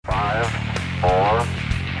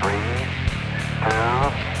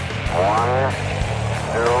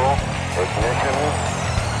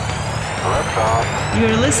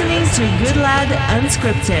You're listening to Good Lad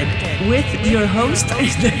Unscripted with your host. I'm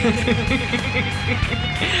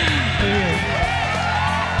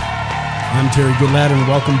Terry Goodlad, and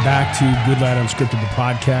welcome back to Good Lad Unscripted, the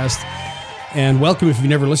podcast. And welcome if you've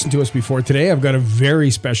never listened to us before. Today, I've got a very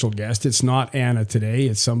special guest. It's not Anna today.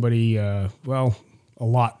 It's somebody, a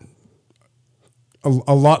lot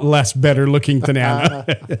less better looking than Anna.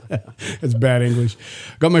 It's bad English.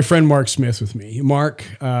 Got my friend Mark Smith with me. Mark,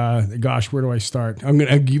 where do I start? I'll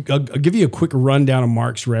give you a quick rundown of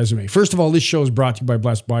Mark's resume. First of all, this show is brought to you by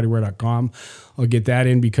BlessedBodywear.com. I'll get that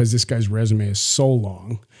in because this guy's resume is so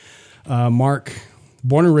long. Mark,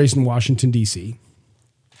 born and raised in Washington, D.C.,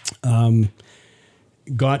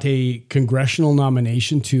 got a congressional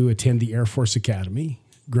nomination to attend the Air Force Academy,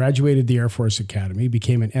 graduated the Air Force Academy,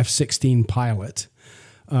 became an F-16 pilot,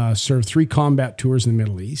 served 3 combat tours in the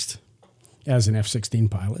Middle East as an F-16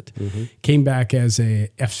 pilot, came back as a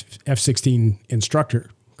F-16 instructor,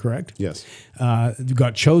 correct? Yes.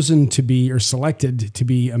 Got chosen to be, or selected to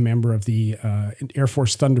be, a member of the Air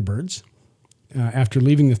Force Thunderbirds. After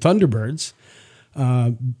leaving the Thunderbirds,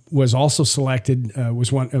 was also selected,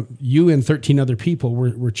 you and 13 other people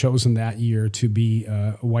were chosen that year to be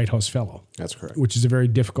a White House Fellow. That's correct. Which is a very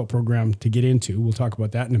difficult program to get into. We'll talk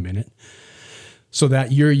about that in a minute. So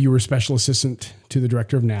that year you were special assistant to the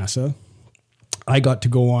director of NASA. I got to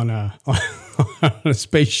go on a a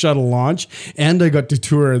space shuttle launch, and I got to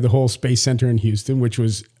tour the whole Space Center in Houston, which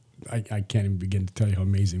was, I can't even begin to tell you how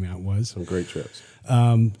amazing that was. Some great trips.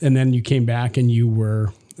 And then you came back and you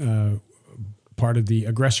were part of the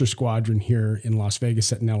aggressor squadron here in Las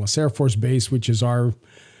Vegas at Nellis Air Force Base, which is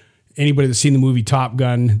anybody that's seen the movie Top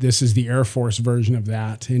Gun, this is the Air Force version of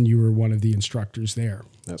that, and you were one of the instructors there.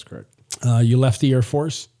 That's correct. You left the Air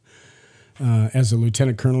Force as a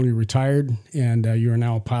lieutenant colonel. You retired, and you are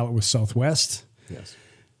now a pilot with Southwest. Yes.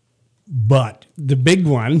 But the big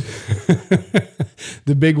one,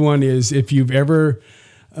 is if you've ever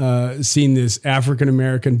seen this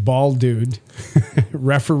African-American bald dude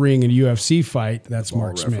refereeing a UFC fight, that's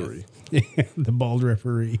Mark Smith. The bald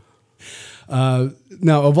referee. Now,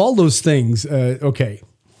 of all those things, Air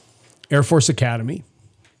Force Academy,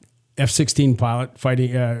 F-16 pilot,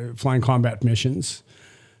 flying combat missions,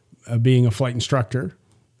 being a flight instructor,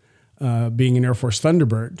 being an Air Force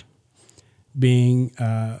Thunderbird, being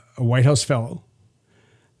a White House Fellow,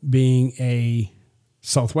 being a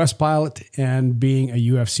Southwest pilot, and being a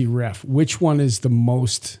UFC ref. Which one is the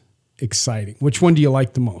most exciting? Which one do you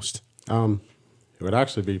like the most? It would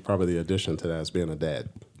actually be probably the addition to that as being a dad.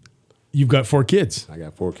 You've got 4 kids. I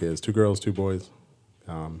got 4 kids, 2 girls, 2 boys.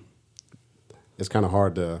 It's kind of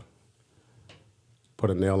hard to put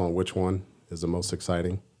a nail on which one is the most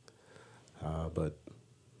exciting. But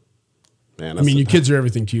man, your kids are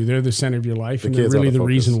everything to you. They're the center of your life, and they're really the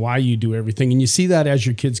reason why you do everything. And you see that as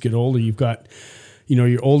your kids get older. You've got,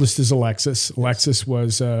 your oldest is Alexis. Alexis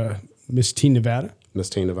was Miss Teen Nevada. Miss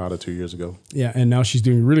Teen Nevada 2 years ago. Yeah, and now she's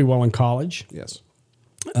doing really well in college. Yes.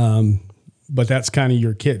 But that's kind of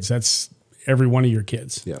your kids. That's every one of your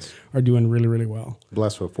kids. Yes. Are doing really, really well.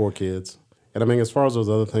 Blessed with 4 kids. And as far as those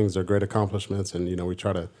other things, they're great accomplishments. And, we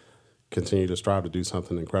try to continue to strive to do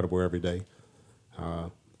something incredible every day.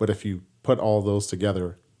 But if you put all those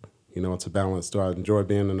together, it's a balance. Do I enjoy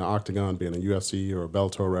being in the octagon, being a UFC or a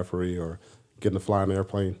Bellator referee, or getting to fly an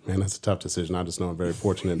airplane? Man, that's a tough decision. I just know I'm very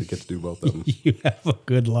fortunate to get to do both of them. You have a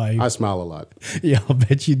good life. I smile a lot. Yeah, I'll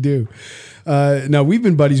bet you do. Now, we've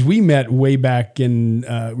been buddies. We met way back in,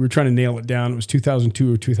 we were trying to nail it down. It was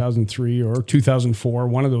 2002 or 2003 or 2004,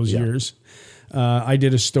 one of those years. I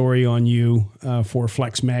did a story on you for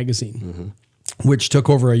Flex Magazine, which took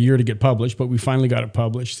over a year to get published, but we finally got it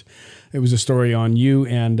published. It was a story on you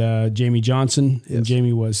and Jamie Johnson. And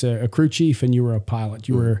Jamie was a crew chief, and you were a pilot.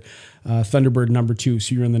 You were Thunderbird number 2,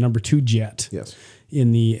 so you were in the number 2 jet. Yes.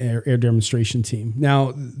 In the air demonstration team.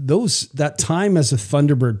 Now, that time as a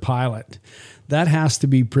Thunderbird pilot, that has to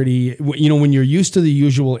be pretty, when you're used to the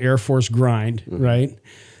usual Air Force grind, right?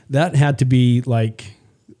 That had to be like,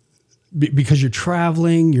 because you're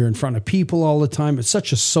traveling, you're in front of people all the time. It's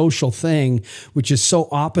such a social thing, which is so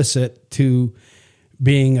opposite to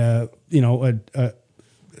being a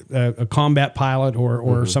combat pilot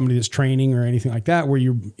or somebody that's training or anything like that,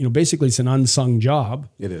 where basically it's an unsung job.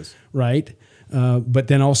 It is. Right? But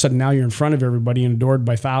then all of a sudden now you're in front of everybody and adored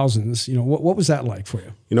by thousands. What was that like for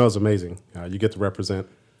you? It's amazing. You get to represent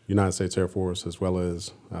United States Air Force as well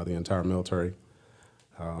as the entire military.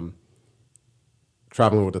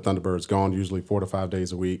 Traveling with the Thunderbirds, gone usually 4 to 5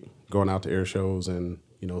 days a week, going out to air shows, and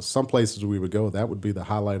some places we would go, that would be the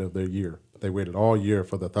highlight of their year. They waited all year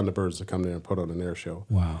for the Thunderbirds to come there and put on an air show.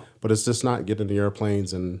 Wow. But it's just not getting the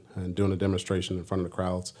airplanes and doing a demonstration in front of the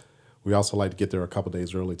crowds. We also like to get there a couple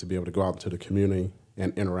days early to be able to go out into the community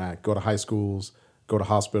and interact, go to high schools, go to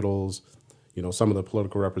hospitals, some of the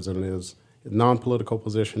political representatives, non-political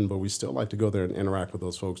position, but we still like to go there and interact with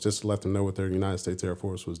those folks just to let them know what their United States Air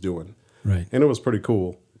Force was doing. Right. And it was pretty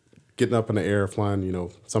cool. Getting up in the air,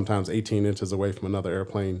 flying, sometimes 18 inches away from another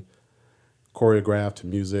airplane, choreographed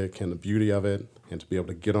music and the beauty of it, and to be able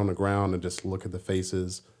to get on the ground and just look at the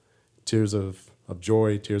faces, tears of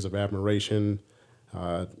joy, tears of admiration.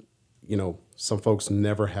 Some folks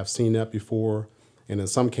never have seen that before. And in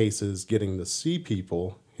some cases, getting to see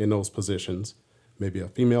people in those positions, maybe a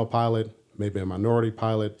female pilot, maybe a minority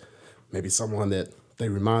pilot, maybe someone that they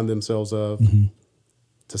remind themselves of,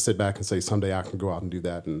 to sit back and say, someday I can go out and do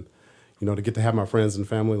that. And, to get to have my friends and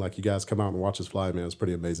family like you guys come out and watch us fly, man, it's a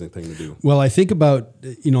pretty amazing thing to do. Well, I think about,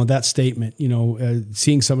 that statement,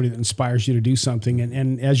 seeing somebody that inspires you to do something.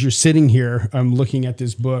 And as you're sitting here, I'm looking at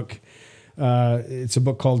this book. It's a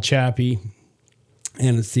book called Chappie,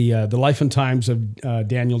 and it's the life and times of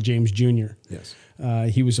Daniel James Jr. Yes.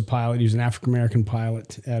 He was a pilot. He was an African-American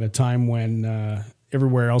pilot at a time when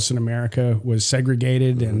everywhere else in America was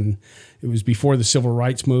segregated, and it was before the civil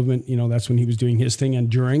rights movement. That's when he was doing his thing, and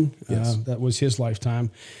during that was his lifetime.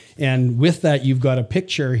 And with that, you've got a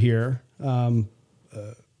picture here of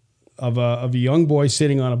a young boy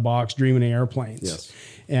sitting on a box dreaming of airplanes. Yes.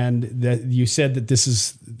 And that you said that this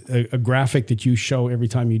is a graphic that you show every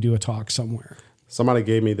time you do a talk somewhere. Somebody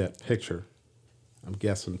gave me that picture, I'm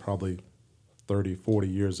guessing probably 30, 40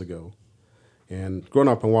 years ago. And growing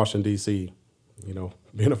up in Washington, D.C.,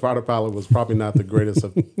 being a fighter pilot was probably not the greatest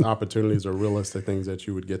of opportunities or realistic things that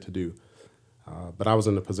you would get to do. But I was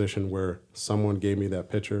in a position where someone gave me that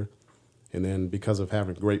picture. And then because of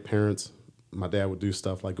having great parents, my dad would do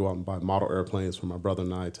stuff like go out and buy model airplanes for my brother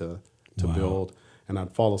and I to build. And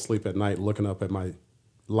I'd fall asleep at night looking up at my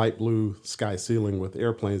light blue sky ceiling with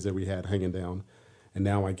airplanes that we had hanging down. And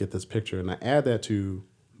now I get this picture. And I add that to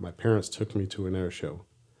my parents took me to an air show.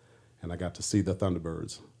 And I got to see the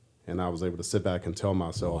Thunderbirds. And I was able to sit back and tell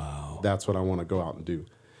myself, that's what I want to go out and do.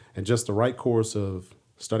 And just the right course of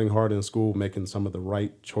studying hard in school, making some of the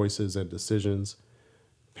right choices and decisions,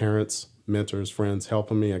 parents, mentors, friends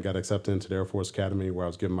helping me. I got accepted into the Air Force Academy where I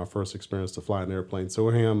was given my first experience to fly an airplane. So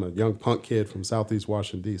here I am, a young punk kid from Southeast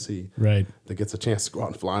Washington, D.C. Right. that gets a chance to go out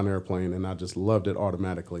and fly an airplane, and I just loved it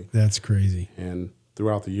automatically. That's crazy. And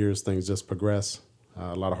throughout the years, things just progress.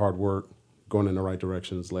 A lot of hard work, going in the right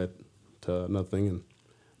directions led to another thing. And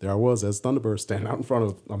there I was as Thunderbird standing out in front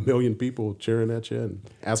of a million people cheering at you and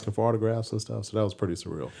asking for autographs and stuff. So that was pretty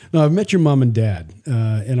surreal. Now, I've met your mom and dad,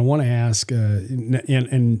 and I want to ask,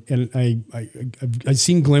 I've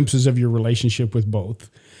seen glimpses of your relationship with both.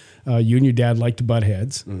 You and your dad like to butt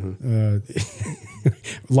heads.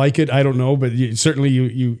 Like it, I don't know, but certainly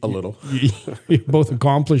you A little. you both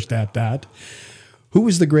accomplished that. Who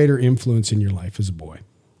was the greater influence in your life as a boy?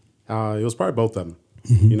 It was probably both of them.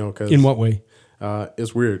 Cause In what way?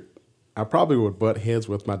 it's weird. I probably would butt heads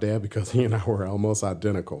with my dad because he and I were almost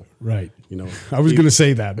identical. Right. I was going to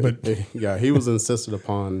say that, but yeah, he was insisted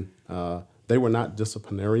upon. They were not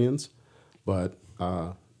disciplinarians, but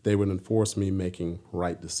they would enforce me making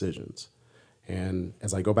right decisions. And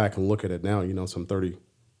as I go back and look at it now, some 30,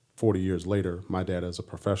 40 years later, my dad as a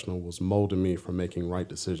professional was molding me for making right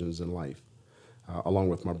decisions in life, along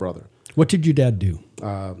with my brother. What did your dad do?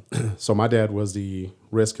 So my dad was the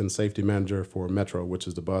risk and safety manager for Metro, which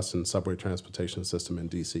is the bus and subway transportation system in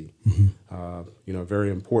D.C. Mm-hmm. A very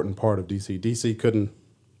important part of D.C. D.C. couldn't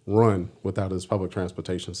run without his public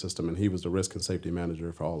transportation system, and he was the risk and safety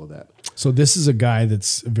manager for all of that. So this is a guy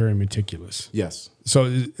that's very meticulous. Yes.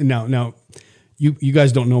 So now, you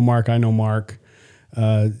guys don't know Mark. I know Mark.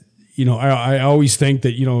 I always think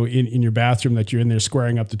that, in your bathroom that you're in there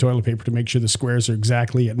squaring up the toilet paper to make sure the squares are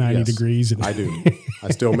exactly at 90 degrees. And I do. I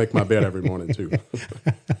still make my bed every morning too.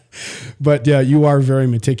 But you are very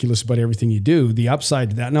meticulous about everything you do. The upside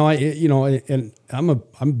to that, now, and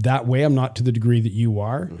I'm that way. I'm not to the degree that you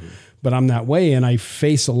are, mm-hmm. but I'm that way, and I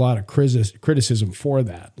face a lot of criticism for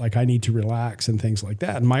that. Like I need to relax and things like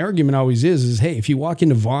that. And my argument always is hey, if you walk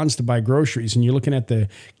into Vaughn's to buy groceries and you're looking at the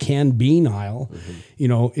canned bean aisle, mm-hmm.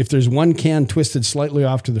 If there's one can twisted slightly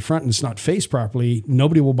off to the front and it's not faced properly,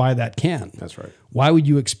 nobody will buy that can. That's right. Why would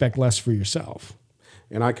you expect less for yourself?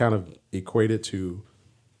 And I kind of equate it to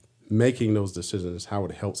making those decisions, how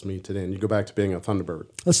it helps me today. And you go back to being a Thunderbird.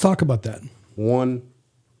 Let's talk about that. One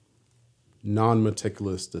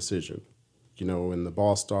non-meticulous decision, when the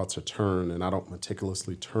ball starts to turn and I don't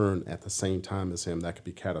meticulously turn at the same time as him, that could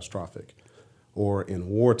be catastrophic. Or in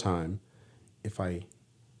wartime, if I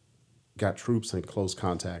got troops in close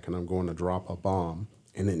contact and I'm going to drop a bomb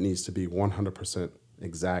and it needs to be 100%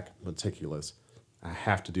 exact, meticulous, I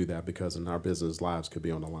have to do that because in our business, lives could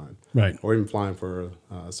be on the line. Right. Or even flying for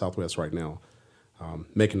Southwest right now,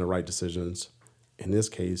 making the right decisions, in this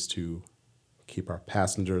case, to keep our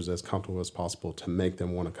passengers as comfortable as possible, to make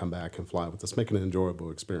them want to come back and fly with us, make it an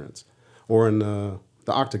enjoyable experience. Or in the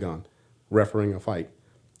octagon, refereeing a fight.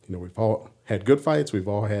 You know, we've all had good fights. We've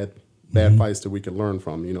all had bad fights that we could learn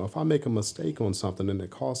from. You know, if I make a mistake on something and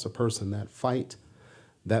it costs a person that fight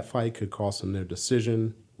could cost them their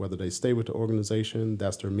decision, whether they stay with the organization,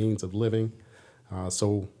 that's their means of living.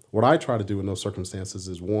 So what I try to do in those circumstances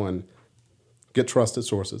is, one, get trusted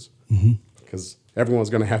sources, because everyone's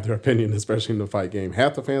going to have their opinion, especially in the fight game.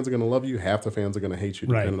 Half the fans are going to love you, half the fans are going to hate you,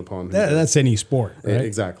 depending upon who. That's any sport, right?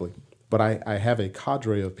 Exactly. But I have a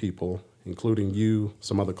cadre of people, including you,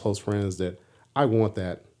 some other close friends, that I want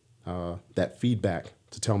that feedback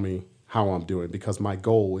to tell me how I'm doing, because my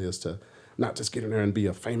goal is to not just get in there and be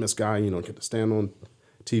a famous guy, you know, get to stand on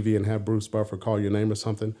TV and have Bruce Buffer call your name or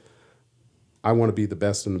something. I want to be the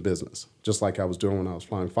best in the business, just like I was doing when I was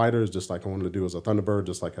flying fighters, just like I wanted to do as a Thunderbird,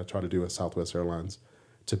 just like I try to do at Southwest Airlines,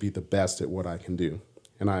 to be the best at what I can do.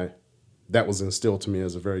 And that was instilled to me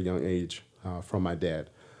as a very young age from my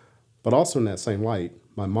dad. But also in that same light,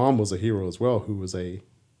 my mom was a hero as well, who was an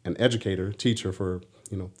educator, teacher for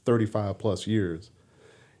 35 plus years.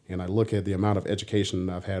 And I look at the amount of education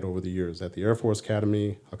that I've had over the years at the Air Force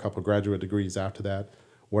Academy, a couple of graduate degrees after that.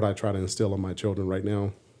 What I try to instill in my children right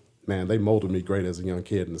now, man, they molded me great as a young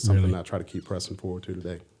kid, and it's something I try to keep pressing forward to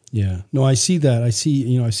today. Yeah, no, I see that. I've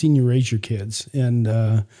seen you raise your kids, and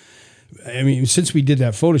I mean, since we did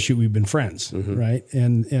that photo shoot, we've been friends, right?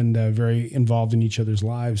 And very involved in each other's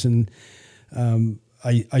lives. And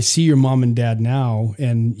I see your mom and dad now,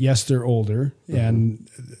 and yes, they're older and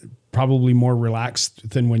probably more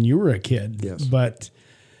relaxed than when you were a kid. Yes. But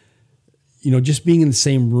just being in the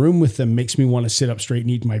same room with them makes me want to sit up straight and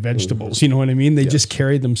eat my vegetables. You know what I mean? They just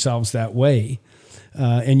carry themselves that way.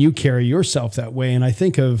 And you carry yourself that way. And I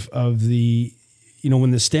think of the,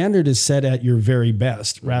 when the standard is set at your very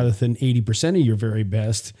best, rather than 80% of your very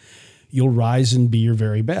best, you'll rise and be your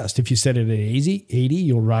very best. If you set it at 80,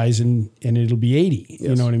 you'll rise and it'll be 80. Yes.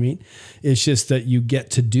 You know what I mean? It's just that you get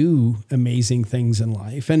to do amazing things in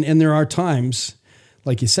life. And there are times,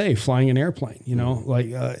 like you say, flying an airplane,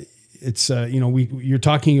 it's, you're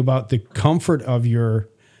talking about the comfort of your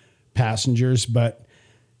passengers, but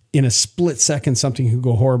in a split second, something could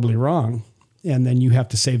go horribly wrong. And then you have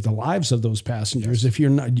to save the lives of those passengers. Yes. If you're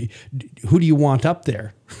not, who do you want up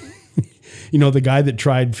there? The guy that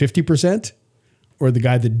tried 50% or the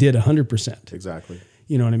guy that did 100%? Exactly.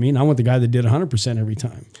 You know what I mean? I want the guy that did 100% every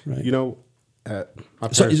time. Right.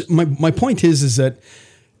 My point is that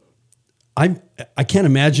I can't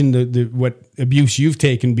imagine what abuse you've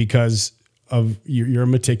taken because of you're a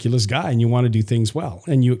meticulous guy and you want to do things well,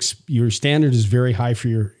 and your standard is very high for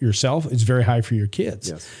yourself. It's very high for your kids.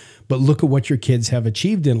 Yes. But look at what your kids have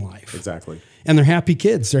achieved in life. Exactly. And they're happy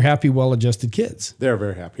kids. They're happy, well-adjusted kids. They're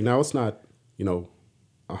very happy. Now, it's not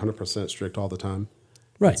 100% strict all the time.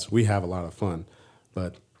 Right. We have a lot of fun,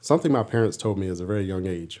 but something my parents told me at a very young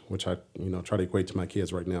age, which I, try to equate to my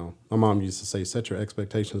kids right now. My mom used to say, set your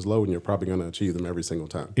expectations low and you're probably going to achieve them every single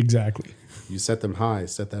time. Exactly. You set them high,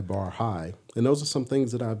 set that bar high. And those are some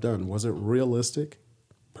things that I've done. Was it realistic?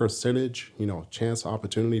 Percentage, chance,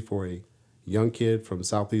 opportunity for a young kid from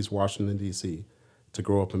Southeast Washington, D.C. to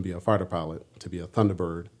grow up and be a fighter pilot, to be a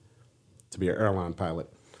Thunderbird, to be an airline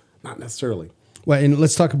pilot? Not necessarily. Well, and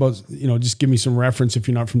let's talk about, just give me some reference if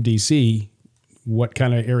you're not from D.C., what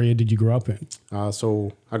kind of area did you grow up in?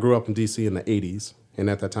 So I grew up in D.C. in the 80s. And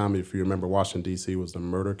at that time, if you remember, Washington, D.C. was the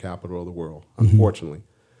murder capital of the world, unfortunately.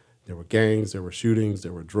 There were gangs, there were shootings,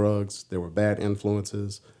 there were drugs, there were bad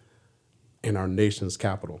influences in our nation's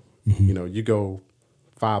capital. You go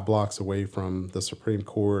 5 blocks away from the Supreme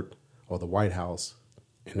Court or the White House,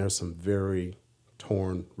 and there's some very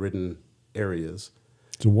torn, ridden areas.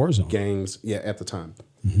 It's a war zone. Gangs, at the time.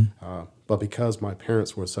 But because my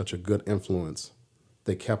parents were such a good influence,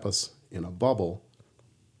 they kept us in a bubble,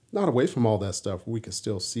 not away from all that stuff. We could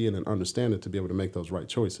still see it and understand it to be able to make those right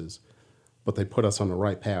choices. But they put us on the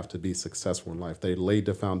right path to be successful in life. They laid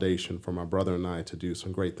the foundation for my brother and I to do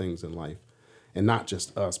some great things in life. And not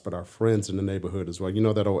just us, but our friends in the neighborhood as well. You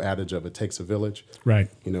know that old adage of it takes a village? Right.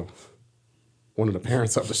 One of the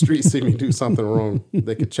parents up the street see me do something wrong,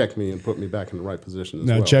 they could check me and put me back in the right position as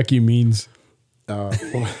well. Now, check you means?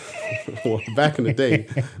 Well, back in the day.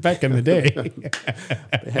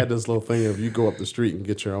 They had this little thing of you go up the street and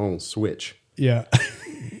get your own switch. Yeah.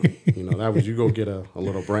 That was you go get a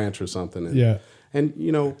little branch or something. And, Yeah.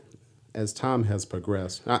 And, as time has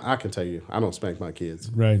progressed, I can tell you, I don't spank my kids.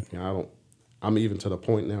 Right. I'm even to the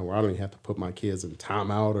point now where I don't even have to put my kids in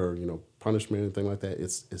timeout or, punishment or anything like that.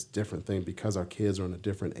 It's different thing because our kids are in a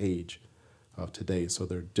different age of today. So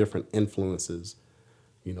there are different influences.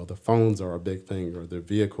 The phones are a big thing, or their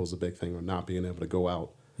vehicles a big thing, or not being able to go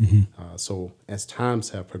out. So as times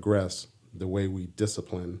have progressed, the way we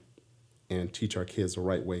discipline and teach our kids the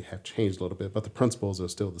right way have changed a little bit, but the principles are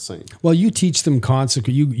still the same. Well, you teach them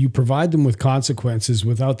you provide them with consequences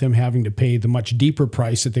without them having to pay the much deeper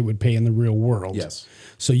price that they would pay in the real world. Yes.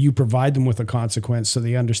 So you provide them with a consequence so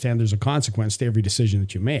they understand there's a consequence to every decision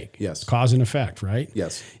that you make. Yes. Cause and effect, right?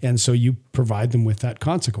 Yes. And so you provide them with that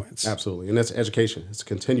consequence. Absolutely. And that's education. It's a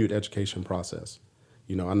continued education process.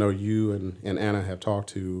 I know you and Anna have talked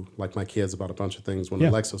to like my kids about a bunch of things when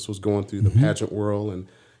Alexis was going through the pageant world and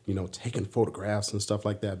taking photographs and stuff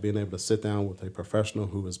like that. Being able to sit down with a professional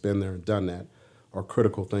who has been there and done that are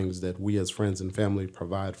critical things that we as friends and family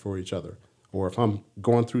provide for each other. Or if I'm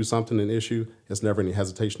going through something, an issue, it's never any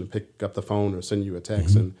hesitation to pick up the phone or send you a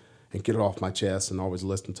text and get it off my chest, and always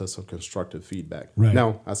listen to some constructive feedback. Right.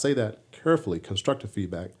 Now, I say that carefully, constructive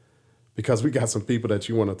feedback, because we got some people that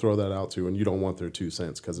you want to throw that out to and you don't want their 2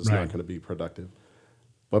 cents because it's not going to be productive.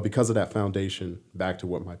 But because of that foundation, back to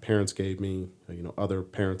what my parents gave me, other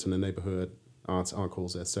parents in the neighborhood, aunts,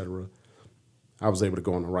 uncles, etc., I was able to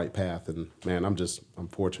go on the right path. And man, I'm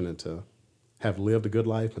fortunate to have lived a good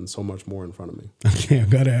life and so much more in front of me. Okay,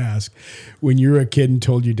 I've got to ask, when you were a kid and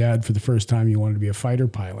told your dad for the first time you wanted to be a fighter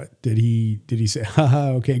pilot, did he say,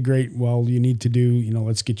 haha, okay, great, well, you need to do,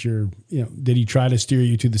 let's get your, did he try to steer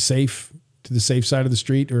you to the safe side of the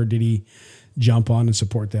street, or did he jump on and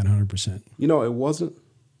support that 100%? It wasn't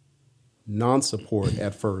non-support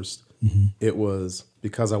at first. It was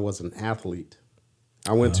because I was an athlete.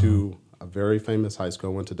 I went to a very famous high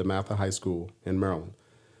school. I went to DeMatha High School in Maryland,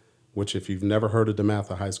 which if you've never heard of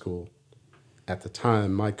DeMatha High School, at the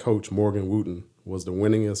time, my coach, Morgan Wooten, was the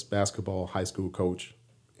winningest basketball high school coach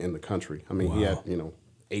in the country. I mean, he had,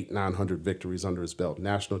 800-900 victories under his belt,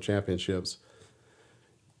 national championships.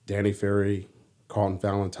 Danny Ferry, Carlton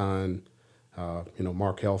Valentine,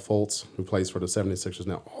 Markel Fultz, who plays for the 76ers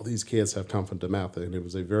now. All these kids have come from DeMatha, and it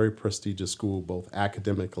was a very prestigious school, both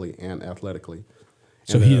academically and athletically.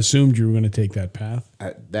 So he assumed you were going to take that path?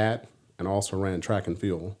 At that, and also ran track and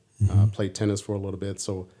field. Played tennis for a little bit.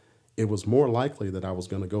 So it was more likely that I was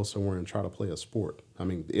going to go somewhere and try to play a sport. I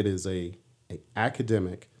mean, it is a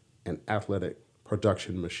academic and athletic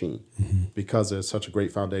production machine because there's such a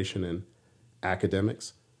great foundation in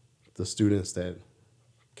academics. The students that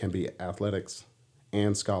can be athletics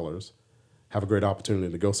and scholars have a great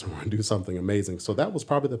opportunity to go somewhere and do something amazing. So that was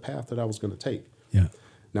probably the path that I was going to take. Yeah.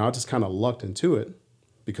 Now I just kind of lucked into it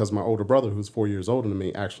because my older brother, who's 4 years older than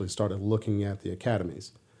me, actually started looking at the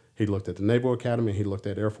academies. He looked at the Naval Academy, he looked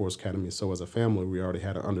at Air Force Academy. So as a family, we already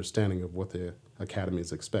had an understanding of what the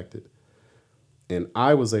academies expected. And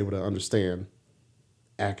I was able to understand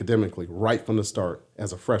academically right from the start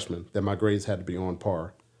as a freshman that my grades had to be on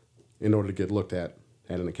par in order to get looked at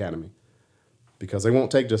an academy. Because they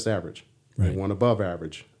won't take just average. Right. They want above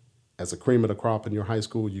average. As a cream of the crop in your high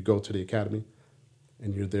school, you go to the academy,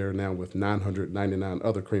 and you're there now with 999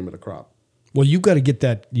 other cream of the crop. Well, you've got to get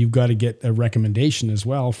that. You've got to get a recommendation as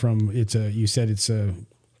well from. You said it's a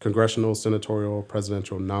congressional, senatorial,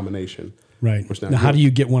 presidential nomination. Right. Now how do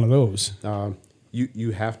you get one of those?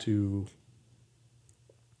 You have to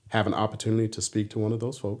have an opportunity to speak to one of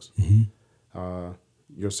those folks,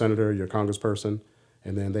 your senator, your congressperson,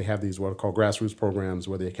 and then they have these what are called grassroots programs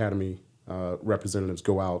where the academy representatives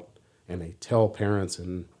go out and they tell parents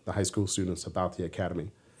and the high school students about the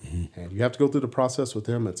academy. And you have to go through the process with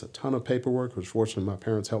them. It's a ton of paperwork, which fortunately my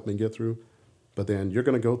parents helped me get through. But then you're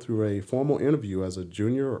going to go through a formal interview as a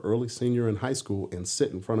junior or early senior in high school and sit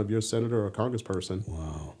in front of your senator or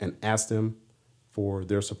congressperson and ask them for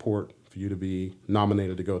their support for you to be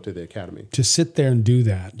nominated to go to the academy. To sit there and do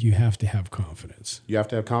that, you have to have confidence. You have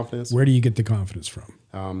to have confidence. Where do you get the confidence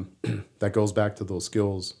from? That goes back to those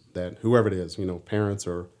skills that whoever it is, parents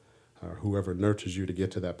or whoever nurtures you to get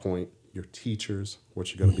to that point, your teachers,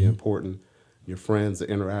 which are going to be important, your friends, the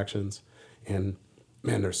interactions. And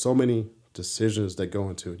man, there's so many decisions that go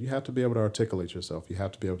into it. You have to be able to articulate yourself. You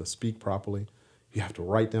have to be able to speak properly. You have to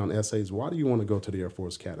write down essays. Why do you want to go to the Air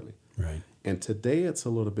Force Academy? Right. And today it's a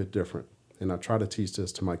little bit different. And I try to teach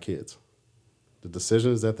this to my kids. The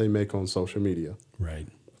decisions that they make on social media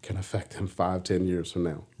can affect them 5-10 years from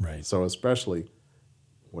now. Right. So especially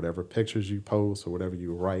whatever pictures you post or whatever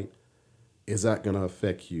you write, is that going to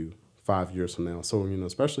affect you 5 years from now. So,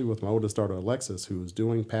 especially with my oldest daughter, Alexis, who's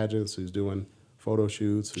doing pageants, who's doing photo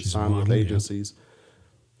shoots, who's signed with agencies.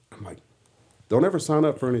 Yeah. I'm like, don't ever sign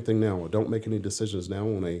up for anything now, or don't make any decisions now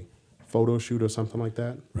on a photo shoot or something like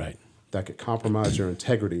that. Right. That could compromise your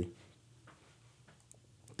integrity.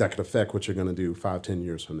 That could affect what you're going to do 5-10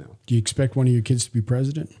 years from now. Do you expect one of your kids to be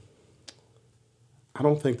president? I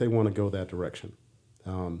don't think they want to go that direction,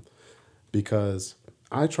 because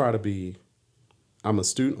I try to be. I'm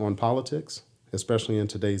astute on politics, especially in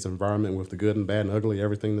today's environment with the good and bad and ugly,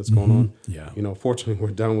 everything that's going on. Yeah. Fortunately,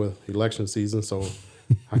 we're done with election season, so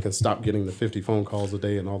I can stop getting the 50 phone calls a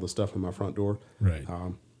day and all the stuff in my front door. Right.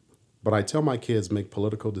 But I tell my kids, make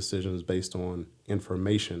political decisions based on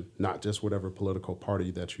information, not just whatever political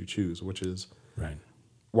party that you choose, which is right.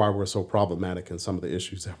 why we're so problematic in some of the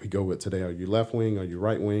issues that we go with today. Are you left wing? Are you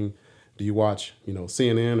right wing? Do you watch,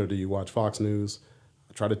 CNN, or do you watch Fox News?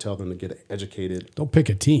 I try to tell them to get educated. Don't pick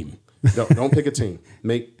a team. Don't pick a team.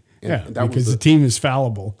 Because the team is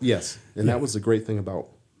fallible. Yes, and that was the great thing about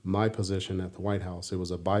my position at the White House. It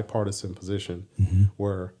was a bipartisan position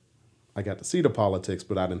where I got to see the politics,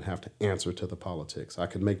 but I didn't have to answer to the politics. I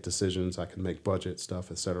could make decisions. I could make budget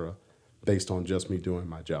stuff, et cetera, based on just me doing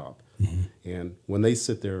my job. And when they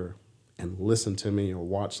sit there and listen to me or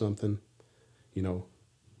watch something,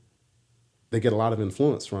 they get a lot of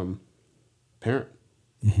influence from parent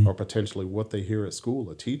or potentially what they hear at school,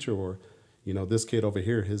 a teacher, or, this kid over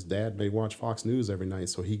here, his dad may watch Fox News every night,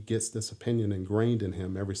 so he gets this opinion ingrained in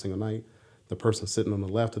him every single night. The person sitting on the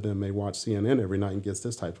left of them may watch CNN every night and gets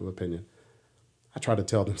this type of opinion. I try to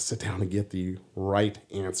tell them to sit down and get the right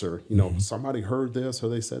answer. Somebody heard this or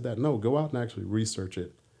they said that. No, go out and actually research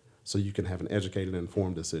it so you can have an educated,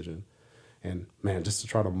 informed decision. And man, just to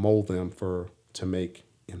try to mold them to make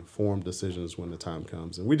informed decisions when the time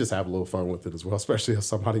comes. And we just have a little fun with it as well, especially if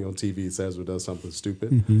somebody on TV says or does something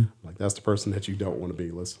stupid. Like, that's the person that you don't want to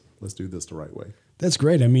be. Let's do this the right way. That's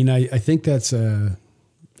great. I mean, I think that's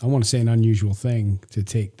I want to say an unusual thing to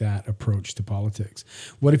take that approach to politics.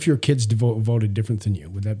 What if your kids voted different than you?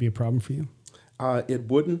 Would that be a problem for you? It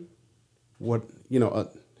wouldn't.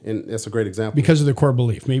 And that's a great example. Because of their core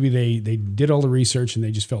belief. Maybe they did all the research and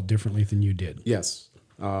they just felt differently than you did. Yes.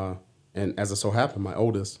 And as it so happened, my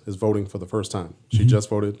oldest is voting for the first time. She just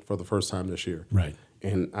voted for the first time this year. Right.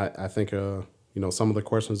 And I think, some of the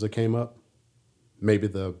questions that came up, maybe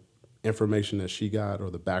the information that she got or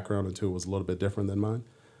the background into it was a little bit different than mine.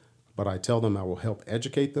 But I tell them I will help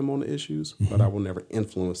educate them on the issues, but I will never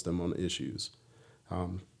influence them on the issues.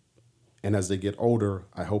 And as they get older,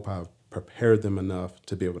 I hope I've prepared them enough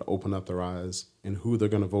to be able to open up their eyes and who they're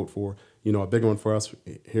going to vote for. A big one for us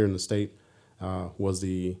here in the state was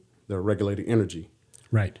the regulated energy.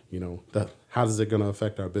 Right. How is it going to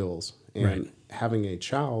affect our bills? And having a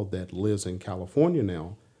child that lives in California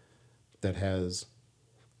now that has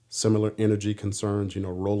similar energy concerns,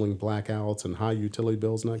 rolling blackouts and high utility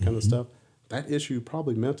bills and that kind of stuff, that issue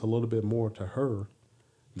probably meant a little bit more to her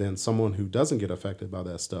than someone who doesn't get affected by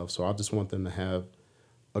that stuff. So I just want them to have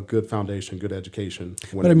a good foundation, good education.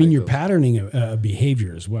 But I mean, you're patterning a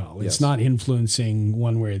behavior as well. Yes. It's not influencing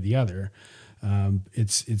one way or the other.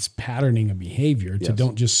 It's patterning a behavior to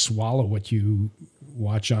don't just swallow what you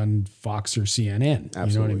watch on Fox or CNN.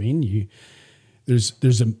 Absolutely. You know what I mean?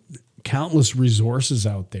 There's countless resources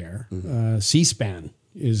out there. C-SPAN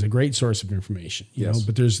is a great source of information, you know,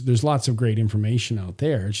 but there's lots of great information out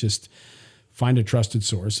there. It's just find a trusted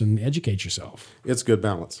source and educate yourself. It's good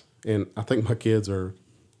balance. And I think my kids are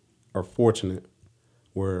fortunate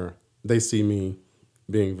where they see me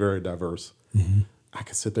being very diverse. I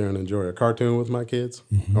could sit there and enjoy a cartoon with my kids,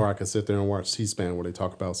 or I could sit there and watch C-SPAN where they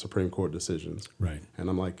talk about Supreme Court decisions. Right. And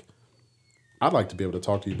I'm like, I'd like to be able to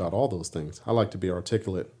talk to you about all those things. I like to be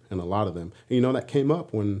articulate in a lot of them. And, that came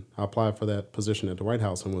up when I applied for that position at the White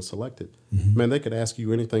House and was selected. Man, they could ask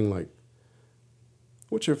you anything like,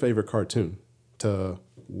 what's your favorite cartoon? To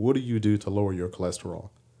what do you do to lower your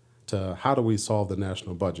cholesterol? To how do we solve the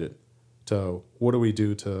national budget? To what do we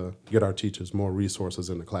do to get our teachers more resources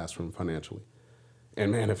in the classroom financially?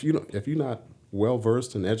 And man, if you're not well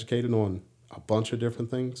versed and educated on a bunch of different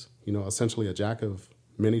things, essentially a jack of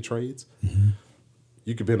many trades,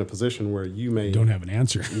 you could be in a position where you don't have an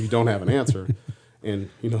answer. You don't have an answer. And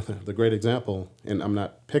the great example, and I'm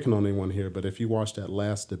not picking on anyone here, but if you watched that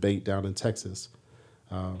last debate down in Texas,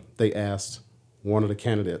 they asked one of the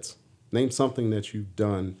candidates, name something that you've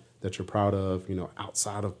done that you're proud of,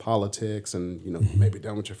 outside of politics and, maybe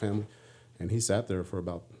done with your family. And he sat there for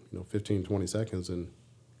about 15, 20 seconds and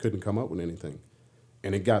couldn't come up with anything.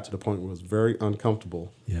 And it got to the point where it was very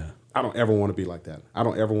uncomfortable. Yeah. I don't ever want to be like that. I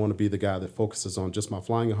don't ever want to be the guy that focuses on just my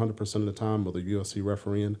flying 100% of the time or the UFC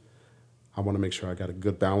refereeing. I want to make sure I got a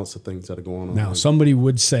good balance of things that are going on. Now, somebody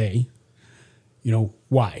would say,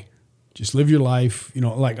 why? Just live your life.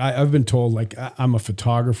 Like I've been told, like I'm a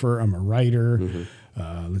photographer, I'm a writer.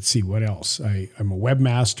 Let's see what else. I'm a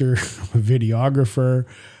webmaster, I'm a videographer.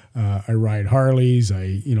 I ride Harleys.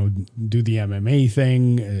 I do the MMA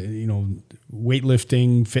thing.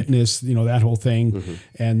 Weightlifting, fitness. That whole thing.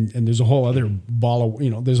 And there's a whole other ball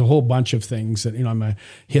of there's a whole bunch of things that I'm a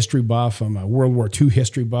history buff. I'm a World War II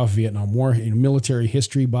history buff, Vietnam War military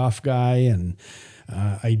history buff guy, and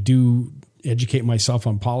I do educate myself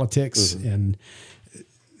on politics and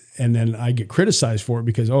then I get criticized for it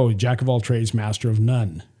because jack of all trades, master of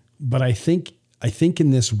none. But I think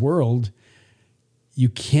in this world, you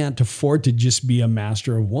can't afford to just be a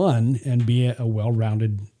master of one and be a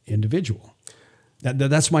well-rounded individual.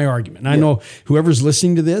 That's my argument. And I know whoever's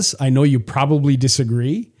listening to this, I know you probably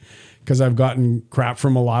disagree because I've gotten crap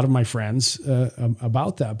from a lot of my friends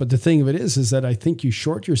about that. But the thing of it is that I think you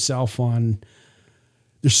short yourself on,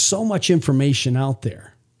 there's so much information out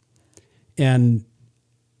there. And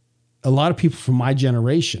a lot of people from my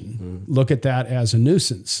generation look at that as a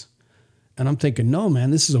nuisance. And I'm thinking, no, man,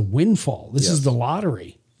 this is a windfall. This is the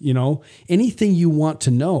lottery. Anything you want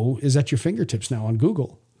to know is at your fingertips now on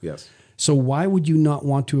Google. Yes. So why would you not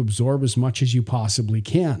want to absorb as much as you possibly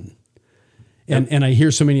can? And I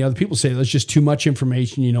hear so many other people say, there's just too much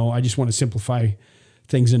information. I just want to simplify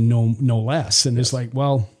things and know less. And it's like,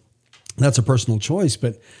 well, that's a personal choice,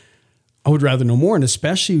 but I would rather know more, and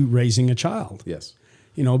especially raising a child. Yes.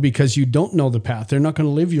 Because you don't know the path. They're not going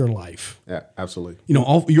to live your life. Yeah, absolutely.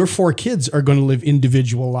 All your 4 kids are going to live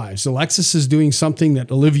individual lives. Alexis is doing something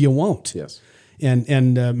that Olivia won't. Yes.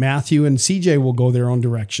 And Matthew and CJ will go their own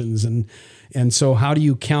directions. And so how do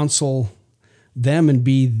you counsel them and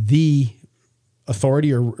be the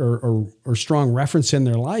authority or strong reference in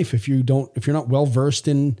their life if you're not well versed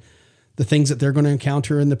in the things that they're going to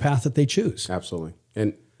encounter in the path that they choose? Absolutely.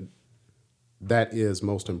 And that is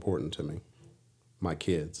most important to me. My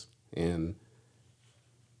kids, and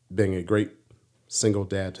being a great single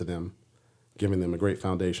dad to them, giving them a great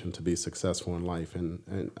foundation to be successful in life.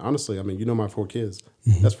 And honestly, my 4 kids,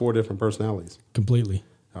 that's 4 different personalities. Completely.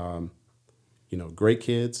 Great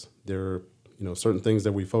kids. There are, certain things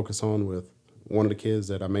that we focus on with one of the kids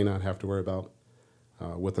that I may not have to worry about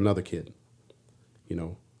with another kid.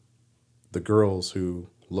 The girls who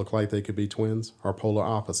look like they could be twins are polar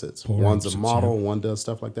opposites. One's a model, one does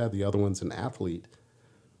stuff like that. The other one's an athlete.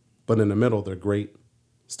 But in the middle, they're great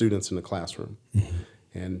students in the classroom.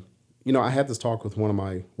 And, I had this talk with one of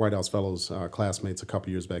my White House Fellows classmates a couple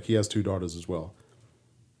years back. He has 2 daughters as well.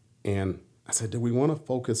 And I said, do we want to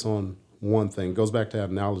focus on one thing? It goes back to that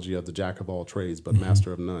analogy of the jack of all trades, but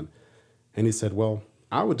master of none. And he said, well,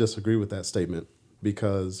 I would disagree with that statement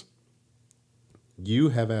because you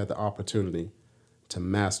have had the opportunity to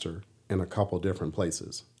master in a couple different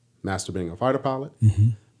places. Master being a fighter pilot,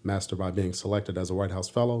 master by being selected as a White House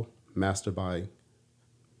Fellow, master by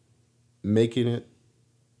making it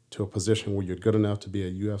to a position where you're good enough to be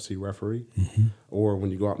a UFC referee, or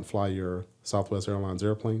when you go out and fly your Southwest Airlines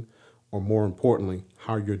airplane, or more importantly,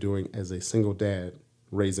 how you're doing as a single dad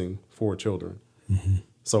raising 4 children.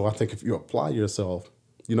 So I think if you apply yourself,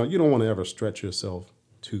 you don't want to ever stretch yourself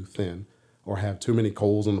too thin or have too many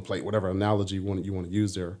coals on the plate, whatever analogy you want to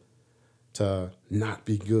use there, to not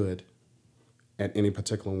be good at any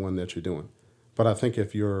particular one that you're doing. But I think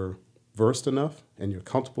if you're versed enough and you're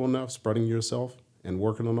comfortable enough spreading yourself and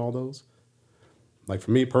working on all those, like for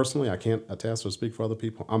me personally, I can't attest or speak for other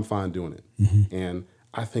people. I'm fine doing it. And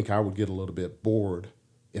I think I would get a little bit bored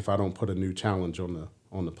if I don't put a new challenge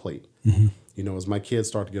on the plate. As my kids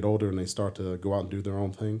start to get older and they start to go out and do their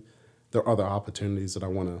own thing, there are other opportunities that I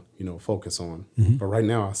want to, focus on. But right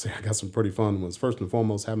now, I say I got some pretty fun ones. First and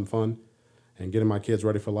foremost, having fun and getting my kids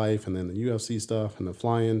ready for life, and then the UFC stuff and the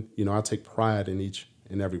flying. I take pride in each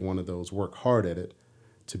and every one of those, work hard at it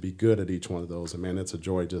to be good at each one of those. And man, it's a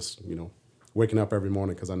joy just, waking up every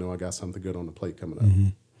morning because I know I got something good on the plate coming up.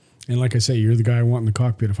 And like I say, you're the guy I want in the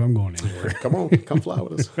cockpit if I'm going anywhere. Come on, come fly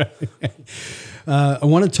with us. I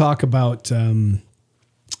want to talk about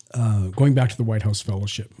going back to the White House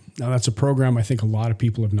Fellowship. Now, that's a program I think a lot of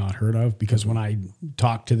people have not heard of because when I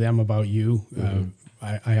talk to them about you,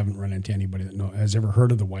 I haven't run into anybody that has ever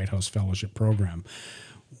heard of the White House Fellowship program.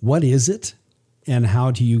 What is it, and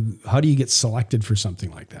how do you get selected for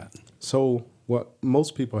something like that? So what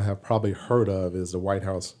most people have probably heard of is the White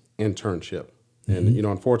House internship. And,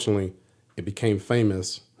 unfortunately, it became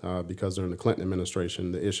famous because during the Clinton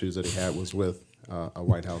administration, the issues that he had was with a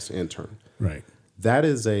White House intern. Right. That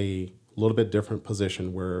is a little bit different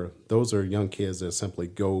position where those are young kids that simply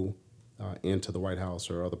go into the White House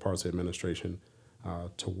or other parts of the administration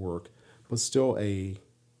to work, but still a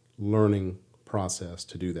learning process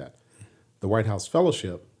to do that. The White House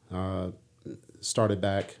Fellowship started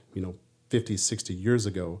back, 50, 60 years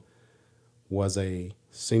ago, was a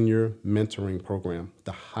senior mentoring program,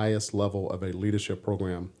 the highest level of a leadership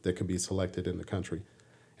program that could be selected in the country.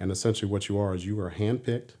 And essentially what you are is you are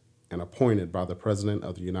handpicked and appointed by the President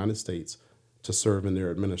of the United States to serve in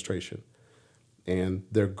their administration. And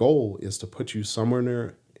their goal is to put you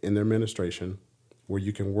somewhere in their administration where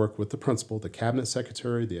you can work with the principal, the cabinet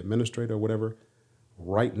secretary, the administrator, whatever,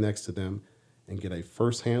 right next to them and get a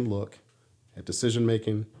firsthand look at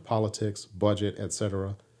decision-making, politics, budget,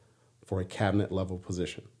 etc., for a cabinet level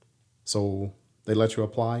position. So they let you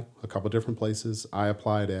apply a couple different places. I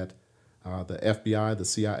applied at the FBI, the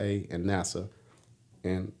CIA, and NASA,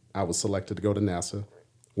 and I was selected to go to NASA.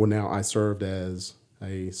 Well, now I served as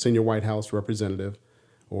a senior White House representative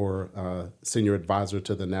or senior advisor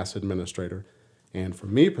to the NASA administrator. And for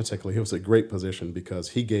me particularly, it was a great position because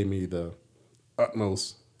he gave me the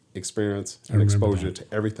utmost experience and exposure to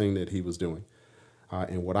everything that he was doing.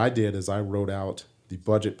 And what I did is I wrote out the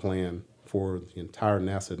budget plan for the entire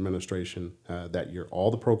NASA administration that year, all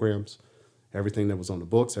the programs, everything that was on the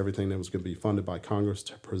books, everything that was going to be funded by Congress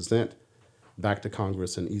to present back to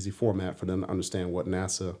Congress in easy format for them to understand what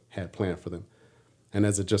NASA had planned for them. And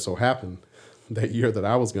as it just so happened, that year that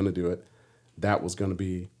I was going to do it, that was going to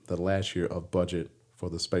be the last year of budget for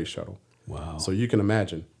the space shuttle. Wow. So you can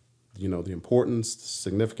imagine, the importance, the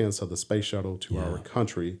significance of the space shuttle to our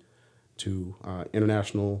country, to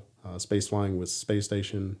international space flying with space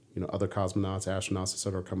station, other cosmonauts, astronauts, et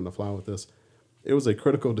cetera, coming to fly with us. It was a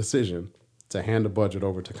critical decision to hand the budget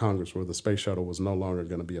over to Congress where the space shuttle was no longer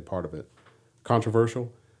going to be a part of it.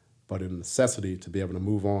 Controversial, but a necessity to be able to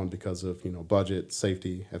move on because of, budget,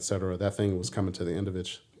 safety, et cetera. That thing was coming to the end of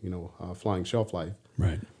its, flying shelf life.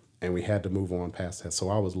 Right. And we had to move on past that. So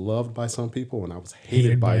I was loved by some people and I was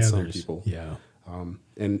hated by some others. people. Yeah.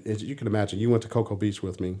 And as you can imagine, you went to Cocoa Beach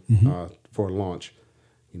with me for a launch.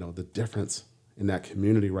 The difference in that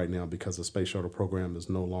community right now because the space shuttle program is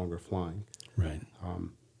no longer flying. Right.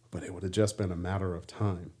 But it would have just been a matter of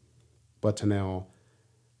time. But to now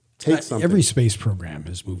take something. Every space program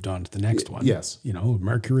has moved on to the next one. Yes.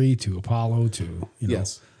 Mercury to Apollo to,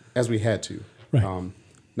 Yes, as we had to. Right.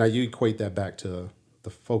 Now you equate that back to the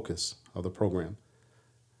focus of the program.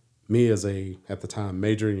 Me as at the time,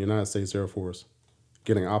 major in the United States Air Force,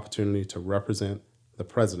 getting an opportunity to represent the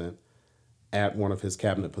president at one of his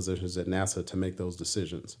cabinet positions at NASA to make those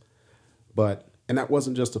decisions. And that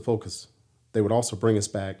wasn't just the focus. They would also bring us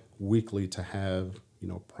back weekly to have,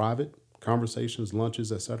 private conversations,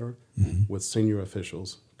 lunches, et cetera, with senior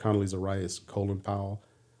officials, Condoleezza Rice, Colin Powell,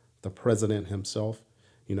 the president himself.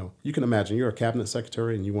 You can imagine you're a cabinet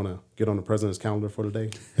secretary and you want to get on the president's calendar for the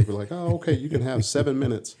day. They'd be like, oh, okay, you can have 7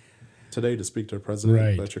 minutes today to speak to the president,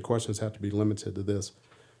 right. But your questions have to be limited to this.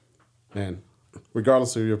 Man,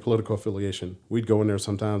 regardless of your political affiliation, we'd go in there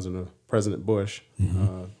sometimes and President Bush,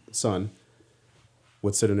 son,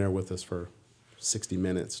 would sit in there with us for 60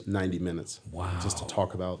 minutes, 90 minutes. Wow. Just to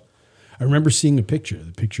talk about. I remember seeing the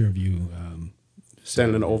picture of you.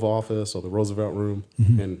 Standing in the Oval Office or the Roosevelt Room.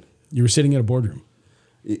 And you were sitting in a boardroom.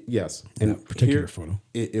 Yes. And that particular photo.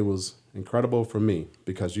 It was incredible for me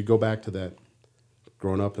because you go back to that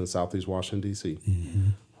growing up in Southeast Washington, D.C.,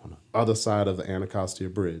 on the other side of the Anacostia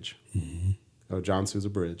Bridge, or John Sousa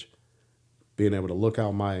Bridge, being able to look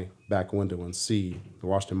out my back window and see the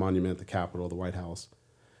Washington Monument, the Capitol, the White House,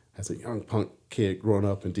 as a young punk kid growing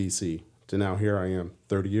up in D.C., to now here I am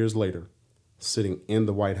 30 years later, sitting in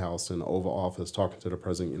the White House in the Oval Office talking to the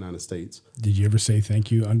President of the United States. Did you ever say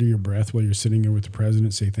thank you under your breath while you're sitting there with the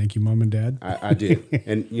President? Say thank you, Mom and Dad? I did.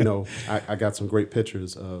 And, I got some great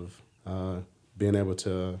pictures of being able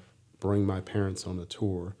to bring my parents on a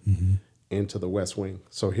tour into the West Wing.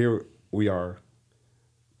 So here we are,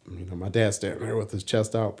 my dad's standing there with his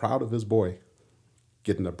chest out, proud of his boy,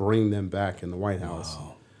 getting to bring them back in the White House.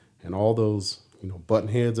 Wow. And all those, button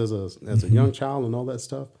heads as a young child and all that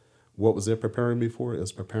stuff. What was it preparing me for? It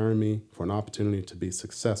was preparing me for an opportunity to be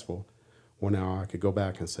successful. Well, now I could go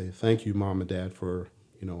back and say, thank you, Mom and Dad, for,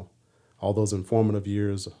 all those informative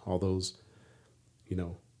years, all those,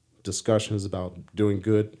 discussions about doing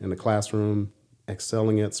good in the classroom,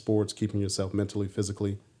 excelling at sports, keeping yourself mentally,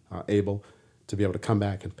 physically able to be able to come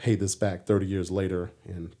back and pay this back 30 years later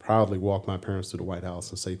and proudly walk my parents to the White House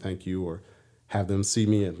and say thank you, or have them see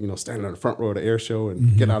me and, standing in the front row of the air show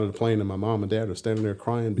and get out of the plane and my mom and dad are standing there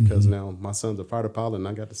crying because now my son's a fighter pilot and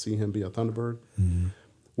I got to see him be a Thunderbird,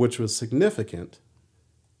 which was significant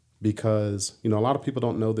because, a lot of people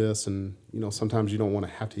don't know this, and, sometimes you don't want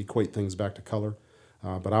to have to equate things back to color.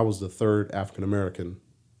 But I was the third African-American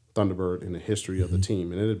Thunderbird in the history of the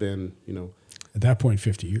team. And it had been, At that point,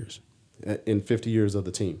 50 years. in 50 years of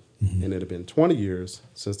the team. And it had been 20 years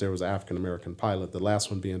since there was an African-American pilot, the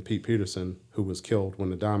last one being Pete Peterson, who was killed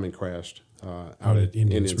when the Diamond crashed out at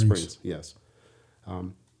Indian Springs. Yes.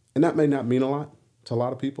 And that may not mean a lot to a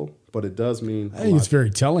lot of people, but it does mean I think it's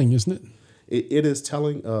very telling, isn't it? It is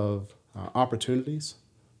telling of opportunities,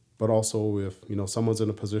 but also if, someone's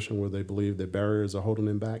in a position where they believe that barriers are holding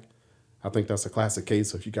them back. I think that's a classic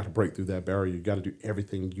case. If you got to break through that barrier, you got to do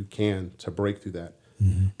everything you can to break through that.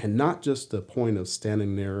 And not just the point of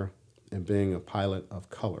standing there and being a pilot of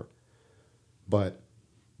color, but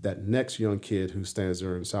that next young kid who stands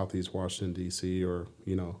there in Southeast Washington, D.C., or,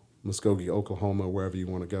 Muskogee, Oklahoma, wherever you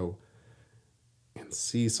want to go, and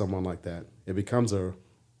see someone like that, it becomes a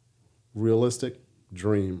realistic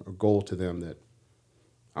dream or goal to them that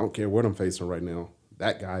I don't care what I'm facing right now.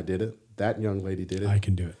 That guy did it. That young lady did it. I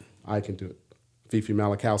can do it. I can do it. Fifi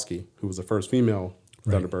Malakowski, who was the first female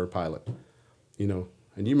Thunderbird pilot,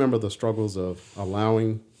 and you remember the struggles of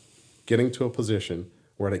getting to a position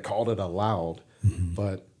where they called it allowed,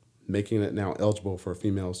 but making it now eligible for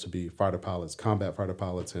females to be fighter pilots, combat fighter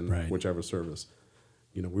pilots in whichever service.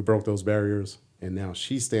 We broke those barriers, and now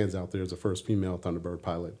she stands out there as the first female Thunderbird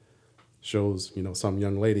pilot. Shows, some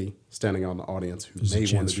young lady standing out in the audience who may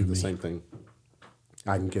want to do the same thing.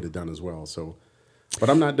 I can get it done as well. So, but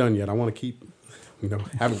I'm not done yet. I want to keep,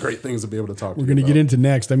 having great things to be able to talk to you about. We're going to get into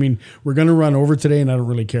next. I mean, we're going to run over today, and I don't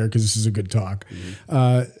really care because this is a good talk.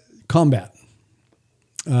 Combat.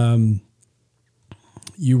 You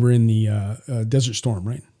were in the Desert Storm,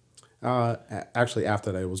 right? Actually,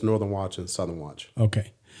 after that, it was Northern Watch and Southern Watch.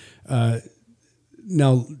 Okay.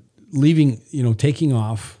 Now, leaving, taking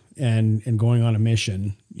off and going on a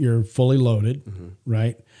mission, you're fully loaded,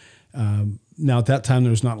 right? Now, at that time,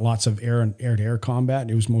 there was not lots of air-to-air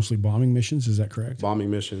combat. It was mostly bombing missions. Is that correct?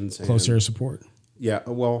 Bombing missions. Close air support. Yeah.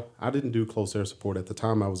 Well, I didn't do close air support. At the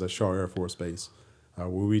time, I was at Shaw Air Force Base, where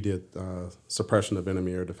we did suppression of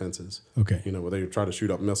enemy air defenses. Okay. Where they would try to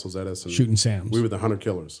shoot up missiles at us. And shooting SAMs. We were the hunter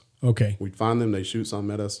killers. Okay. We'd find them. They shoot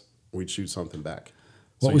something at us. We'd shoot something back.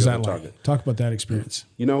 What was that like? Talk about that experience.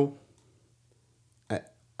 I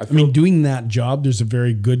mean, doing that job, there's a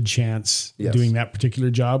very good chance doing that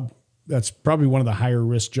particular job. That's probably one of the higher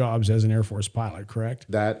risk jobs as an Air Force pilot, correct?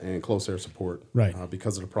 That and close air support. Right.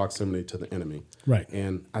 Because of the proximity to the enemy. Right.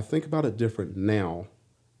 And I think about it different now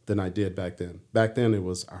than I did back then. Back then, it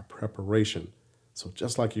was our preparation. So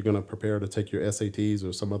just like you're going to prepare to take your SATs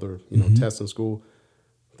or some other test in school,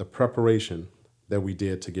 the preparation that we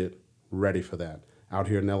did to get ready for that out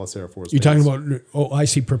here in Nellis Air Force Base. You're talking about, I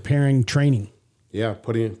see, preparing training. Yeah,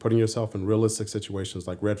 putting yourself in realistic situations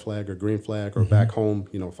like red flag or green flag or back home,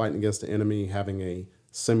 fighting against the enemy, having a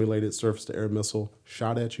simulated surface-to-air missile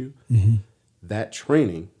shot at you. That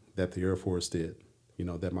training that the Air Force did,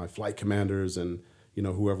 that my flight commanders and,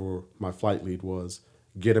 whoever my flight lead was,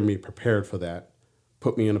 getting me prepared for that,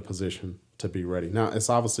 put me in a position to be ready. Now, it's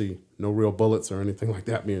obviously no real bullets or anything like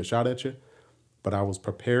that being shot at you, but I was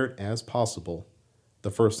prepared as possible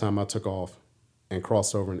the first time I took off and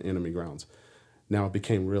crossed over in enemy grounds. Now, it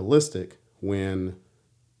became realistic when,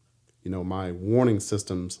 my warning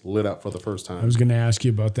systems lit up for the first time. I was going to ask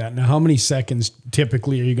you about that. Now, how many seconds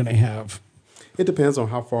typically are you going to have? It depends on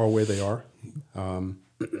how far away they are. A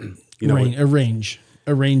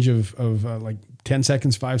range of like 10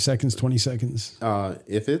 seconds, 5 seconds, 20 seconds.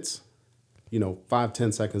 If it's,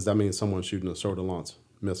 5-10 seconds, that means someone's shooting a shoulder launch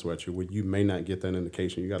missile at you, where you may not get that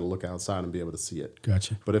indication. You got to look outside and be able to see it.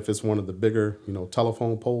 Gotcha. But if it's one of the bigger,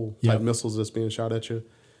 telephone pole type missiles that's being shot at you,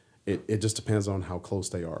 it just depends on how close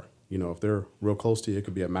they are. If they're real close to you, it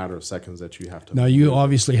could be a matter of seconds that you have to. Now, you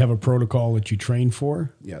obviously have a protocol that you train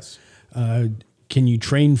for. Yes. Can you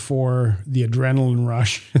train for the adrenaline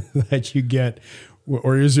rush that you get,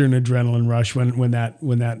 or is there an adrenaline rush when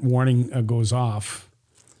that warning goes off?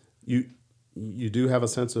 You do have a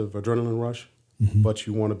sense of adrenaline rush. But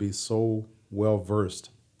you want to be so well versed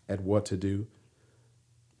at what to do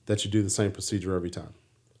that you do the same procedure every time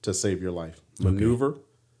to save your life. Maneuver,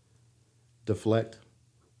 deflect,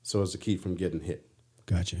 so as to keep from getting hit.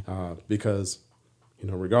 Gotcha. Because,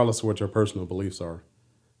 regardless of what your personal beliefs are,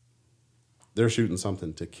 they're shooting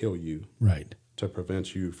something to kill you. Right. To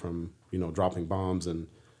prevent you from, dropping bombs and,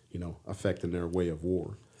 affecting their way of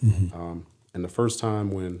war. And the first time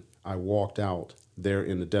when I walked out there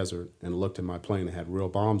in the desert and looked at my plane that had real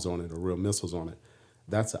bombs on it or real missiles on it,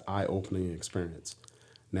 that's an eye-opening experience.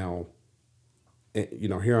 Now,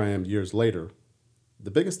 here I am years later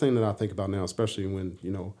the biggest thing that I think about now, especially when,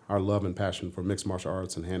 our love and passion for mixed martial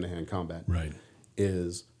arts and hand-to-hand combat, Right.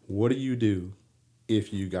 is what do you do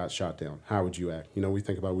if you got shot down? How would you act? We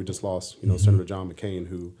think about, we just lost, Senator John McCain,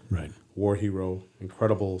 who, Right. war hero,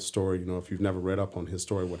 incredible story. If you've never read up on his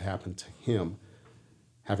story, what happened to him,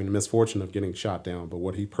 having the misfortune of getting shot down, but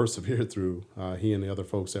what he persevered through, he and the other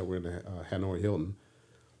folks that were in the Hanoi Hilton,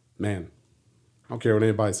 man, I don't care what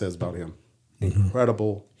anybody says about him.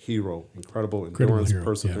 Incredible hero, incredible endurance, hero,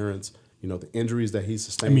 perseverance. The injuries that he I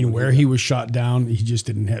sustained. mean, where he was shot down, he just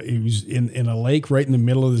didn't have. He was in a lake right in the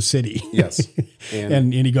middle of the city. Yes,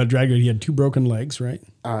 and he got dragged. He had 2 broken legs, right?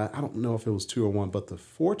 I don't know if it was 2 or 1, but the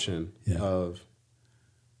fortune Yeah. of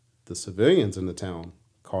the civilians in the town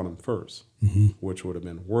caught him first, which would have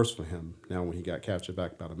been worse for him. Now, when he got captured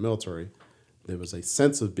back by the military, there was a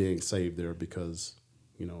sense of being saved there because,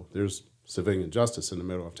 there's civilian justice in the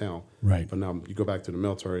middle of town. Right. But now you go back to the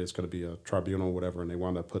military, it's going to be a tribunal or whatever, and they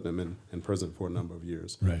wound up putting him in prison for a number of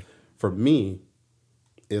years. Right. For me,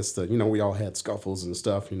 it's we all had scuffles and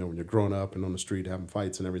stuff, when you're growing up and on the street having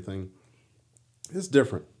fights and everything. It's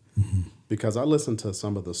different because I listened to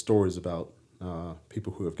some of the stories about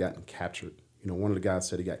people who have gotten captured. One of the guys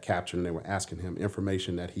said he got captured and they were asking him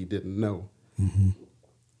information that he didn't know. He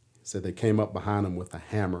said they came up behind him with a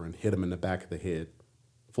hammer and hit him in the back of the head,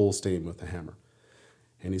 full steam with the hammer.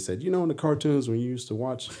 And he said, in the cartoons when you used to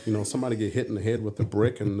watch, somebody get hit in the head with a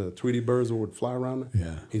brick and the Tweety birds would fly around it.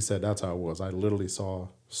 Yeah. He said, that's how it was. I literally saw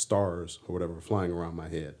stars or whatever flying around my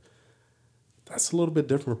head. That's a little bit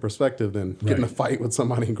different perspective than getting in a fight with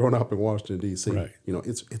somebody and growing up in Washington, D.C. Right.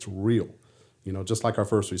 It's real. Just like our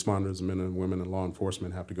first responders, men and women in law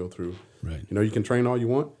enforcement have to go through. Right. You can train all you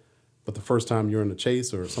want, but the first time you're in a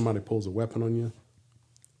chase or somebody pulls a weapon on you,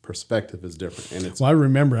 perspective is different. And it's Well, I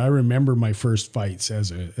remember my first fights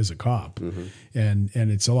as a cop, and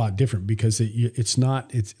it's a lot different because it's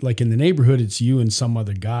like in the neighborhood, it's you and some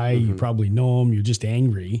other guy. You probably know him. You're just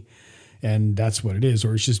angry, and that's what it is.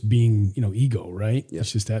 Or it's just being ego, right? Yeah.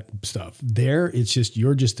 It's just that stuff. There, it's just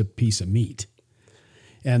you're just a piece of meat,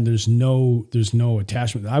 and there's no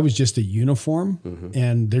attachment. I was just a uniform,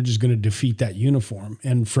 and they're just going to defeat that uniform.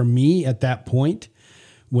 And for me, at that point,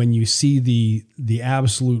 when you see the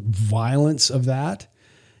absolute violence of that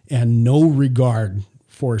and no regard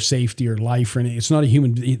for safety or life or anything, it's not a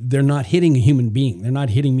human. They're not hitting a human being. They're not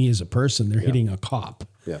hitting me as a person. They're hitting a cop.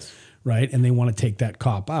 Yes. Right. And they want to take that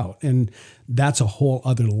cop out. And that's a whole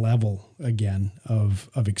other level again of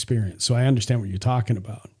experience. So I understand what you're talking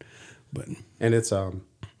about. But And it's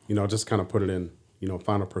just kind of put it in,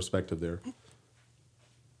 final perspective there.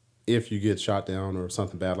 If you get shot down or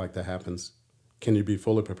something bad like that happens, can you be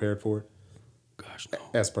fully prepared for it? gosh, no.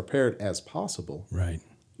 As prepared as possible. Right.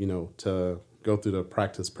 To go through the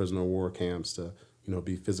practice prisoner of war camps, to,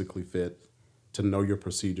 be physically fit, to know your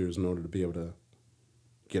procedures in order to be able to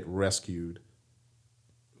get rescued,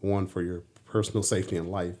 one, for your personal safety and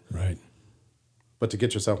life, Right. but to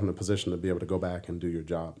get yourself in a position to be able to go back and do your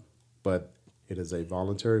job. But it is a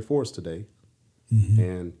voluntary force today,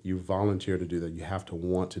 and you volunteer to do that. You have to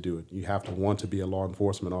want to do it. You have to want to be a law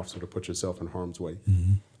enforcement officer to put yourself in harm's way.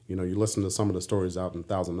 You listen to some of the stories out in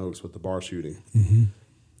Thousand Oaks with the bar shooting.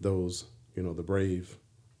 Those, the brave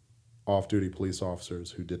off-duty police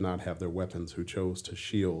officers who did not have their weapons, who chose to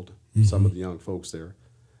shield some of the young folks there.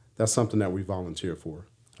 That's something that we volunteer for.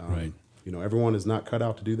 Right. Everyone is not cut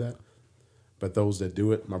out to do that, but those that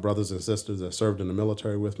do it, my brothers and sisters that served in the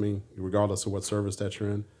military with me, regardless of what service that you're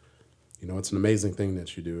in, it's an amazing thing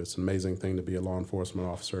that you do. It's an amazing thing to be a law enforcement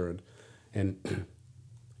officer. And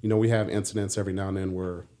we have incidents every now and then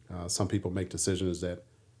where some people make decisions that,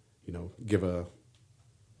 give an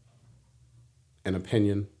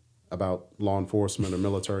opinion about law enforcement or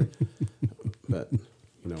military. But,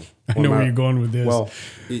 I know where you're going with this. Well,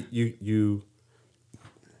 you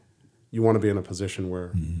want to be in a position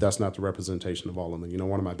where that's not the representation of all of them.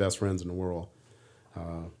 One of my best friends in the world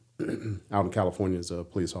out in California is a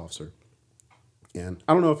police officer. And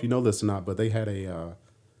I don't know if you know this or not, but they had an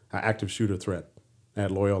active shooter threat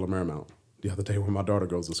at Loyola Marymount the other day when my daughter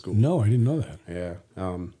goes to school. No, I didn't know that.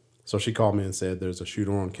 Yeah. So she called me and said there's a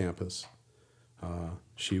shooter on campus.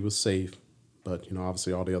 She was safe, but,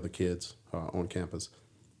 obviously all the other kids on campus.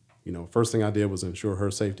 First thing I did was ensure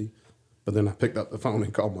her safety. But then I picked up the phone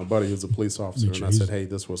and called my buddy who's a police officer. And I said, hey,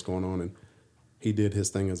 this is what's going on. And he did his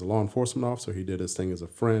thing as a law enforcement officer. He did his thing as a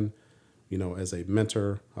friend, as a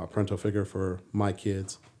mentor, a parental figure for my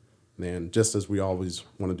kids. And just as we always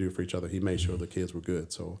want to do for each other, he made sure the kids were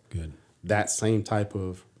good. So Good. that same type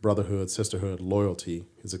of brotherhood, sisterhood, loyalty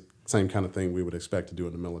is the same kind of thing we would expect to do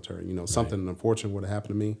in the military. Something unfortunate would have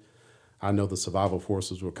happened to me, I know the survival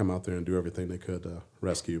forces will come out there and do everything they could to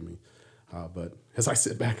rescue me. But as I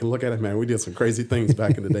sit back and look at it, man, we did some crazy things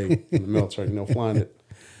back in the day in the military, flying at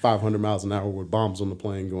 500 miles an hour with bombs on the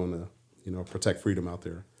plane going to, protect freedom out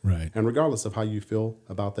there. Right. And regardless of how you feel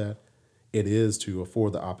about that, it is to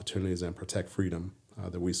afford the opportunities and protect freedom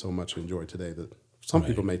that we so much enjoy today that some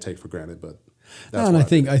people may take for granted, but that's and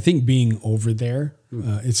I think being over there,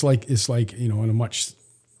 it's like on a much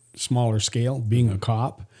smaller scale, being a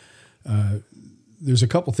cop, there's a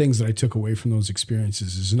couple things that I took away from those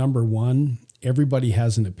experiences. Is number one, everybody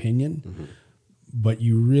has an opinion, but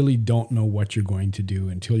you really don't know what you're going to do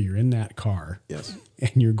until you're in that car. Yes.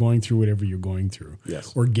 And you're going through whatever you're going through.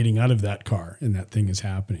 Yes. Or getting out of that car and that thing is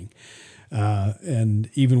happening. And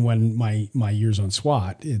even when my years on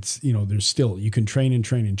SWAT, it's, there's still, you can train and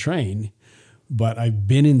train and train, but I've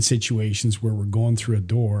been in situations where we're going through a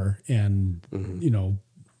door and,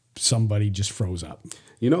 somebody just froze up.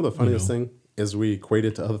 The funniest thing is we equate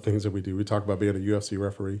it to other things that we do. We talk about being a UFC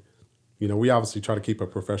referee. We obviously try to keep a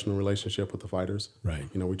professional relationship with the fighters.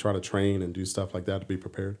 Right. We try to train and do stuff like that to be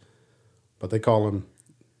prepared. But they call them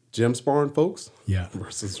gym sparring folks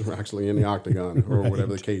versus actually in the octagon or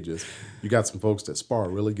whatever the cage is. You got some folks that spar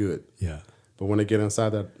really good. Yeah. But when they get inside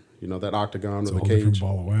that, that octagon It's or the a whole cage, different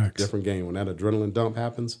ball of wax. different game. When that adrenaline dump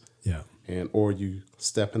happens, or you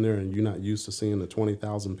step in there and you're not used to seeing the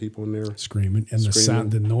 20,000 people in there screaming, and the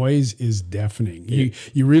sound, the noise is deafening. Yeah.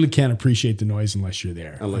 You really can't appreciate the noise unless you're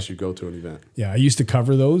there. Unless you go to an event. Yeah, I used to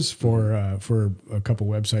cover those for a couple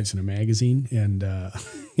websites and a magazine, and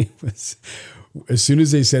it was as soon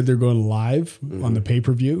as they said they're going live on the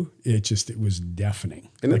pay-per-view, it was deafening.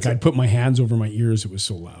 And I'd put my hands over my ears; it was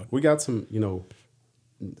so loud. We got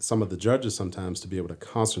some of the judges sometimes to be able to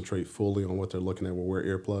concentrate fully on what they're looking at will wear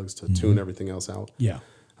earplugs to tune everything else out. Yeah.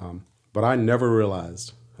 But I never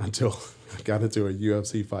realized until I got into a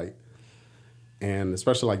UFC fight, and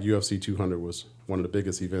especially like UFC 200 was one of the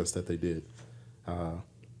biggest events that they did,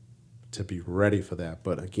 to be ready for that.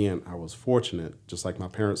 But again, I was fortunate, just like my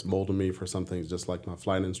parents molded me for some things, just like my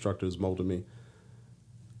flight instructors molded me.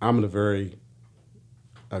 I'm in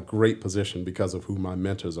a great position because of who my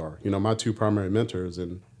mentors are. My two primary mentors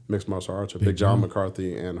in mixed martial arts are Big John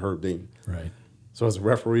McCarthy and Herb Dean. Right. So as a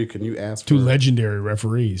referee, can you ask two for legendary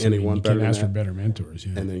referees? Anyone you better can than ask for that? better mentors.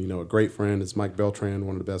 Yeah. And then a great friend is Mike Beltran,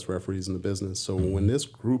 one of the best referees in the business. So when this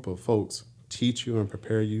group of folks teach you and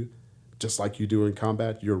prepare you, just like you do in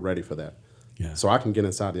combat, you're ready for that. Yeah. So I can get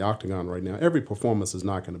inside the octagon right now. Every performance is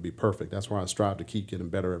not going to be perfect. That's why I strive to keep getting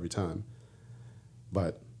better every time.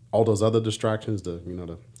 But all those other distractions, the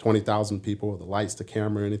 20,000 people, the lights, the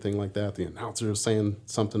camera, anything like that, the announcer is saying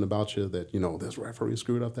something about you that, this referee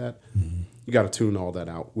screwed up that. You got to tune all that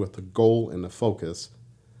out with the goal and the focus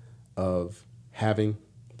of having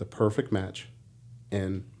the perfect match.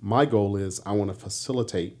 And my goal is I want to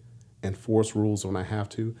facilitate and force rules when I have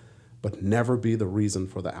to, but never be the reason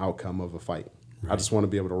for the outcome of a fight. Right. I just want to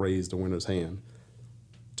be able to raise the winner's hand,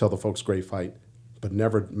 tell the folks great fight, but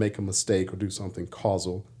never make a mistake or do something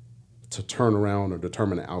causal to turn around or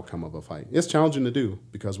determine the outcome of a fight. It's challenging to do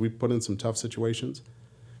because we put in some tough situations.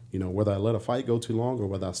 Whether I let a fight go too long or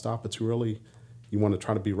whether I stop it too early, you want to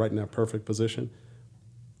try to be right in that perfect position.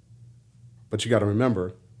 But you got to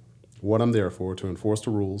remember what I'm there for, to enforce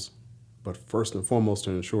the rules, but first and foremost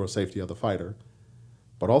to ensure safety of the fighter,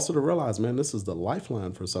 but also to realize, man, this is the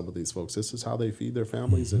lifeline for some of these folks. This is how they feed their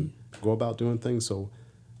families and go about doing things. So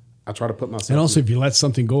I try to put myself. And also, if you let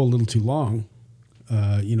something go a little too long,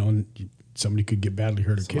 somebody could get badly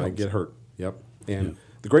hurt or killed. Might get hurt. Yep. And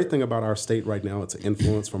the great thing about our state right now, it's an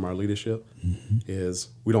influence from our leadership, is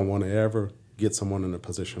we don't want to ever get someone in a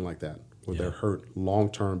position like that where they're hurt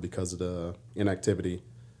long term because of the inactivity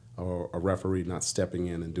or a referee not stepping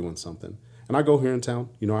in and doing something. And I go here in town.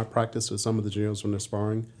 I practice with some of the gyms when they're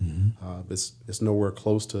sparring. It's nowhere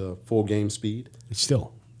close to full game speed.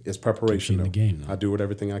 It's preparation. In the game, I do it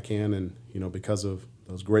everything I can, and because of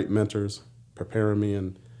those great mentors preparing me,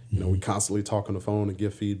 and we constantly talk on the phone and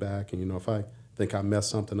give feedback. And if I think I messed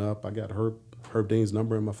something up, I got Herb Dean's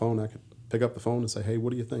number in my phone. I could pick up the phone and say, "Hey,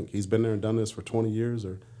 what do you think?" He's been there and done this for 20 years,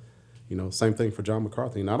 or same thing for John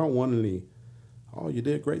McCarthy. And I don't want any, "Oh, you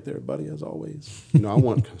did great there, buddy," as always. I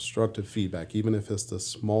want constructive feedback, even if it's the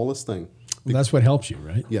smallest thing. Well, that's what helps you,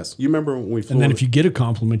 right? Yes. You remember when we flew? And then if you get a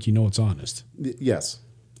compliment, it's honest. Yes.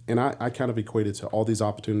 And I kind of equated to all these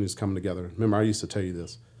opportunities coming together. Remember, I used to tell you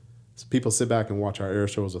this. So people sit back and watch our air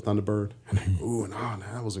shows of Thunderbird, and they go, "Ooh, man,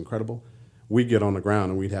 that was incredible." We'd get on the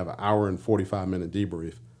ground, and we'd have an hour and 45-minute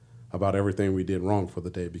debrief about everything we did wrong for the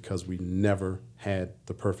day because we never had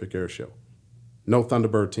the perfect air show. No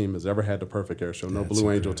Thunderbird team has ever had the perfect air show. No Blue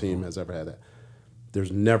Angel team has ever had that.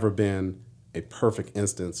 there's never been a perfect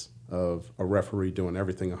instance of a referee doing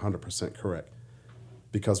everything 100% correct.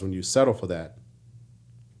 Because when you settle for that,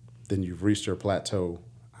 then you've reached your plateau.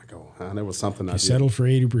 I go, and it was something I You did. settle for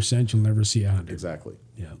 80%, you'll never see 100. Exactly.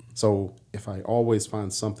 Yeah. So if I always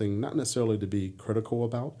find something, not necessarily to be critical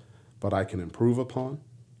about, but I can improve upon,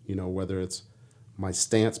 whether it's my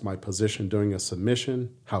stance, my position during a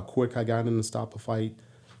submission, how quick I got in to stop a fight,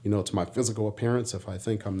 to my physical appearance, if I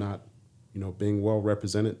think I'm not, being well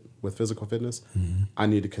represented with physical fitness, I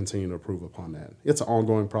need to continue to improve upon that. It's an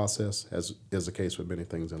ongoing process, as is the case with many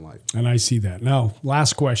things in life. And I see that. Now,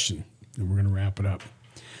 last question, and we're going to wrap it up.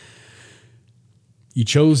 You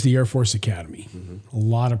chose the Air Force Academy. A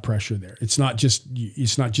lot of pressure there. It's not just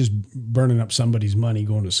burning up somebody's money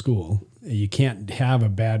going to school. You can't have a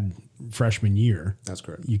bad freshman year. That's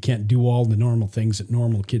correct. You can't do all the normal things that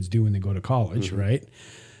normal kids do when they go to college, right?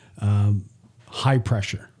 High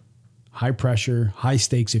pressure, high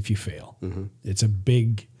stakes if you fail. It's a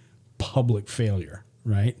big public failure,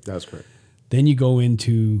 right? That's correct. Then you go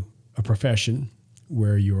into a profession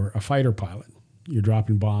where you're a fighter pilot. You're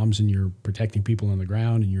dropping bombs and you're protecting people on the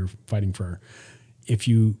ground and you're fighting for. If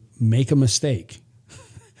you make a mistake,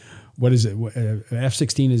 what is it?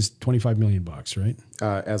 F-16 is $25 million, right?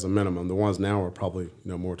 As a minimum. The ones now are probably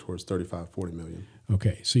more towards 35, 40 million.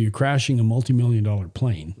 Okay, so you're crashing a multi-million-dollar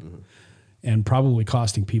plane and probably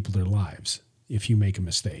costing people their lives if you make a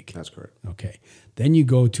mistake. That's correct. Okay, then you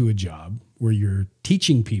go to a job where you're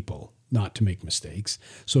teaching people not to make mistakes.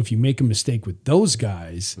 So if you make a mistake with those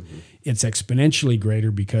guys, it's exponentially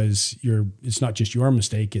greater because it's not just your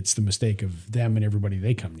mistake, it's the mistake of them and everybody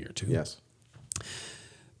they come near to. Yes.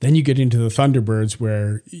 Then you get into the Thunderbirds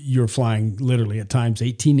where you're flying literally at times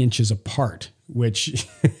 18 inches apart, which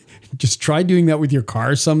just try doing that with your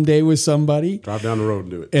car someday with somebody. Drive down the road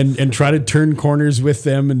and do it. And try to turn corners with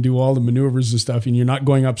them and do all the maneuvers and stuff. And you're not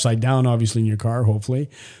going upside down, obviously, in your car, hopefully.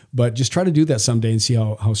 But just try to do that someday and see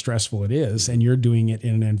how stressful it is. And you're doing it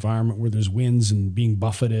in an environment where there's winds and being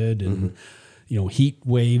buffeted and heat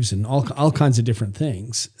waves and all kinds of different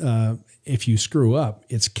things. If you screw up,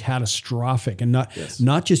 it's catastrophic and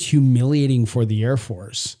not just humiliating for the Air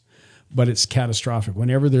Force, but it's catastrophic.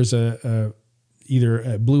 Whenever there's either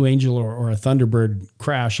a Blue Angel or a Thunderbird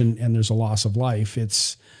crash and there's a loss of life,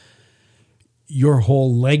 it's your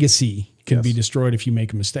whole legacy can be destroyed if you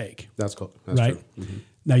make a mistake. That's cool. That's right? True.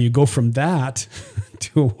 Now you go from that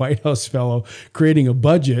to a White House fellow creating a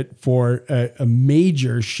budget for a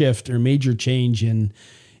major shift or major change in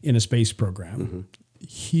a space program.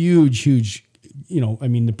 Huge,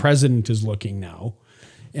 the president is looking now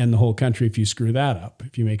and the whole country if you screw that up,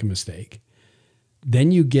 if you make a mistake.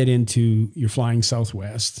 Then you get into, you're flying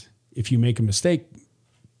Southwest. If you make a mistake,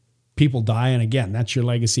 people die. And again, that's your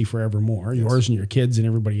legacy forevermore, yours and your kids and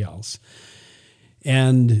everybody else.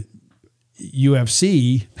 And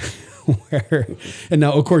UFC, and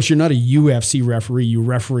now, of course, you're not a UFC referee. You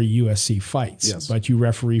referee USC fights, but you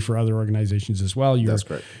referee for other organizations as well. That's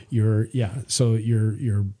correct. So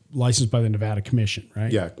you're licensed by the Nevada Commission,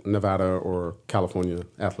 right? Yeah, Nevada or California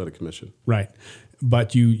Athletic Commission. Right.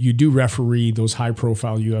 But you do referee those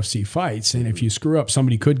high-profile UFC fights, and if you screw up,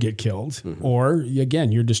 somebody could get killed, or,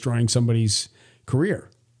 again, you're destroying somebody's career,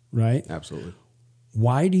 right? Absolutely.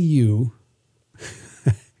 Why do you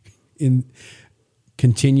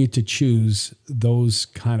continue to choose those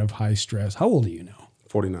kind of high stress? How old are you now?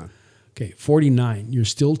 49. Okay, 49. You're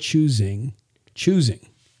still choosing.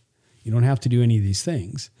 You don't have to do any of these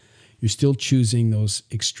things. You're still choosing those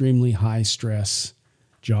extremely high stress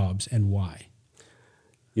jobs, and why?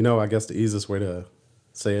 I guess the easiest way to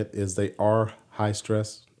say it is they are high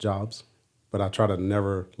stress jobs, but I try to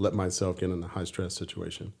never let myself get in a high stress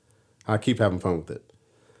situation. I keep having fun with it.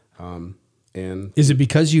 And is it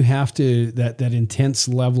because you have to, that intense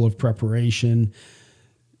level of preparation?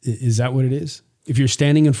 Is that what it is? If you're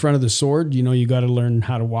standing in front of the sword, you got to learn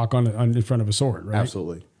how to walk in front of a sword, right?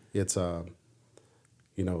 Absolutely. It's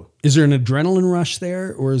Is there an adrenaline rush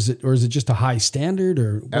there, or is it just a high standard,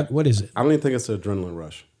 or what is it? I don't even think it's an adrenaline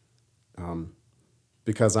rush,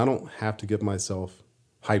 because I don't have to get myself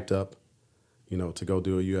hyped up, to go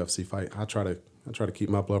do a UFC fight. I try to keep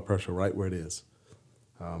my blood pressure right where it is.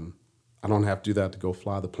 I don't have to do that to go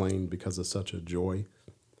fly the plane because it's such a joy.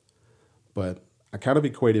 But I kind of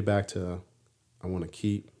equate it back to, I want to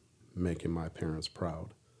keep making my parents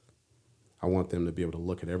proud. I want them to be able to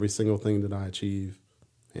look at every single thing that I achieve.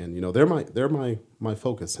 And, they're my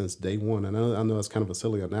focus since day one. And I know that's kind of a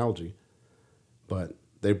silly analogy, but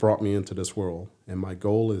they brought me into this world. And my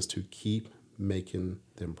goal is to keep making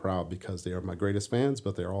them proud because they are my greatest fans,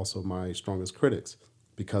 but they're also my strongest critics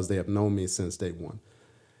because they have known me since day one.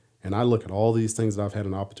 And I look at all these things that I've had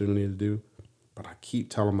an opportunity to do, but I keep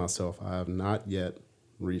telling myself I have not yet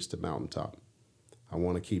reached the mountaintop. I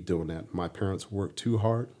want to keep doing that. My parents worked too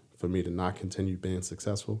hard for me to not continue being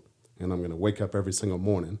successful. And I'm going to wake up every single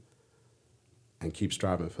morning and keep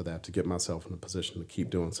striving for that to get myself in a position to keep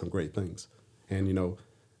doing some great things. And, you know,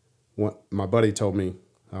 what my buddy told me,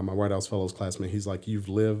 my White House Fellows classmate, he's like, you've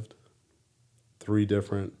lived 3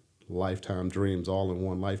 different lifetime dreams all in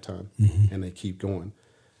one lifetime, and they keep going.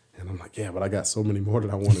 And I'm like, yeah, but I got so many more that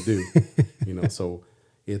I want to do, you know. So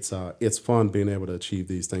it's fun being able to achieve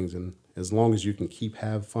these things, and as long as you can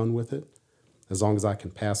have fun with it, as long as I can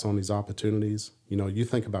pass on these opportunities, you know, you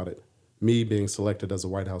think about it. Me being selected as a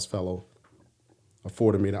White House Fellow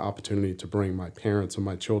afforded me the opportunity to bring my parents and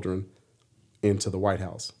my children into the White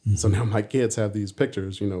House. So now my kids have these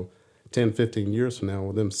pictures, you know, 10, 15 years from now,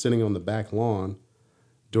 with them sitting on the back lawn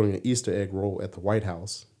doing an Easter egg roll at the White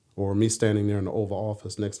House, or me standing there in the Oval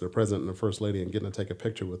Office next to the president and the first lady and getting to take a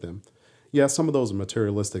picture with them. Yeah, some of those are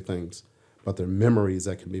materialistic things, but they're memories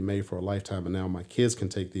that can be made for a lifetime. And now my kids can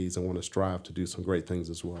take these and want to strive to do some great things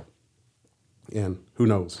as well. And who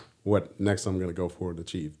knows what next I'm going to go for and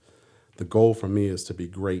achieve. The goal for me is to be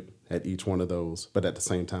great at each one of those, but at the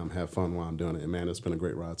same time have fun while I'm doing it. And man, it's been a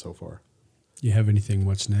great ride so far. Do you have anything?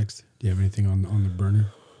 What's next? Do you have anything on the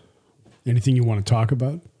burner? Anything you want to talk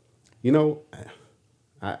about? You know,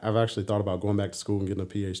 I've actually thought about going back to school and getting a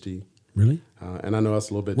PhD. Really? And I know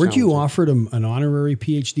that's a little bit Weren't you challenging. offered an honorary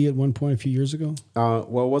PhD at one point a few years ago?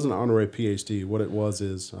 Well, it wasn't an honorary PhD. What it was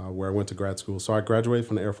is where I went to grad school. So I graduated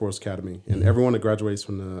from the Air Force Academy, and everyone that graduates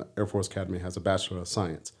from the Air Force Academy has a Bachelor of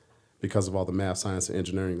Science because of all the math, science, and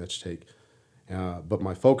engineering that you take. But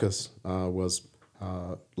my focus was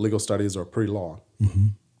legal studies or pre-law.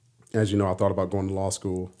 As you know, I thought about going to law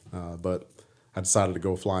school, but I decided to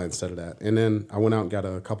go fly instead of that. And then I went out and got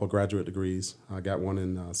a couple of graduate degrees. I got one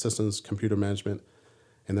in systems computer management,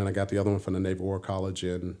 and then I got the other one from the Naval War College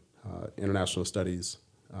in international studies,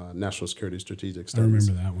 national security strategic studies.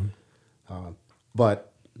 I remember that one.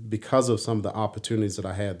 But because of some of the opportunities that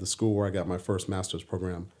I had, the school where I got my first master's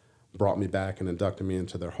program brought me back and inducted me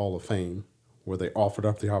into their Hall of Fame, where they offered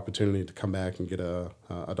up the opportunity to come back and get a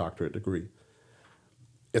doctorate degree.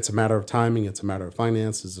 It's a matter of timing. It's a matter of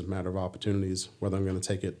finances. It's a matter of opportunities, whether I'm going to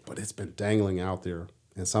take it. But it's been dangling out there,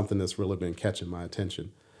 and something that's really been catching my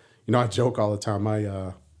attention. You know, I joke all the time.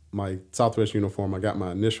 My Southwest uniform, I got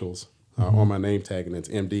my initials on my name tag, and it's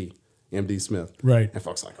MD Smith. Right. And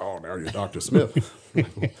folks are like, oh, now you're Dr. Smith. Well,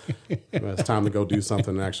 it's time to go do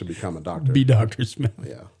something and actually become a doctor. Be Dr. Smith.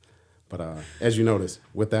 Yeah. But as you notice,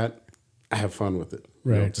 with that, I have fun with it.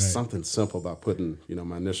 Right. You know, just something simple about putting, you know,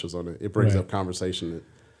 my initials on it. It brings up conversation. It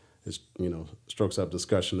you know, strokes up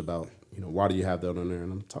discussion about, you know, why do you have that on there?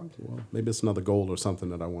 And I'm talking, well, maybe it's another goal or something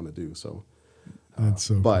that I want to do. So, that's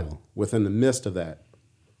so but cool. within the midst of that,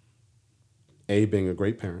 being a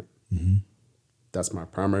great parent, that's my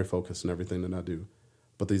primary focus in everything that I do.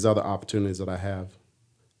 But these other opportunities that I have,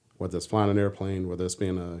 whether it's flying an airplane, whether it's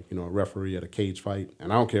being a referee at a cage fight,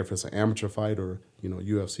 and I don't care if it's an amateur fight or, you know,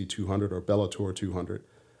 UFC 200 or Bellator 200,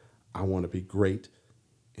 I want to be great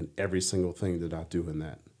in every single thing that I do in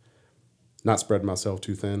that. Not spreading myself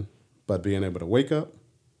too thin, but being able to wake up,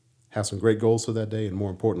 have some great goals for that day, and more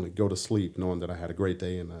importantly, go to sleep knowing that I had a great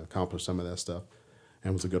day and accomplished some of that stuff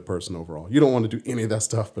and was a good person overall. You don't want to do any of that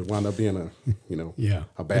stuff, but wind up being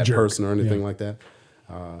a bad person or anything like that.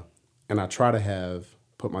 And I try to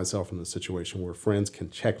put myself in a situation where friends can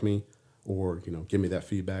check me or, you know, give me that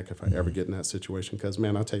feedback if I ever get in that situation. Because,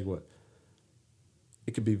 man, I'll tell you what,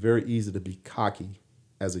 it could be very easy to be cocky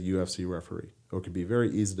as a UFC referee, or it could be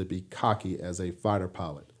very easy to be cocky as a fighter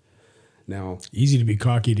pilot. Now, easy to be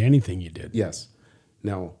cocky to anything you did. Yes.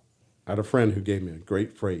 Now, I had a friend who gave me a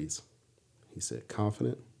great phrase. He said,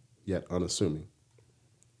 confident yet unassuming.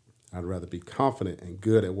 I'd rather be confident and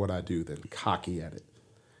good at what I do than cocky at it.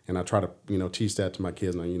 And I try to, you know, teach that to my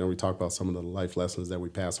kids. Now, you know, we talk about some of the life lessons that we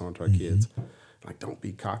pass on to our kids. Like, don't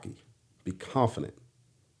be cocky. Be confident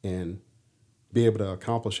and be able to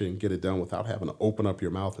accomplish it and get it done without having to open up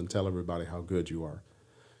your mouth and tell everybody how good you are.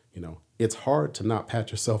 You know, it's hard to not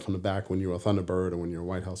pat yourself on the back when you're a Thunderbird or when you're a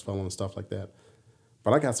White House Fellow and stuff like that.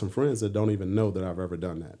 But I got some friends that don't even know that I've ever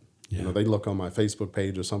done that. Yeah. You know, they look on my Facebook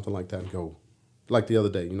page or something like that and go, like the other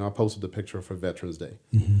day, you know, I posted a picture for Veterans Day.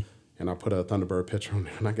 And I put a Thunderbird picture on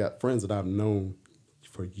there. And I got friends that I've known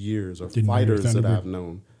for years or fighters that I've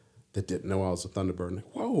known that didn't know I was a Thunderbird. And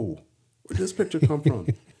like, whoa, where'd this picture come from?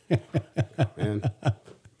 And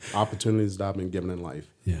opportunities that I've been given in life.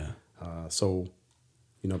 Yeah. So,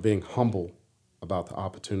 you know, being humble about the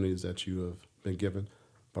opportunities that you have been given,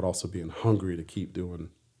 but also being hungry to keep doing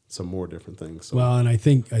some more different things. So, Well, and I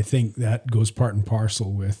think that goes part and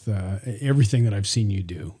parcel with everything that I've seen you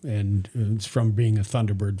do, and it's from being a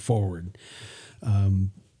Thunderbird forward.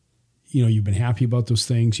 You've been happy about those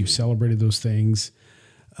things, you've celebrated those things,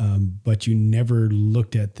 but you never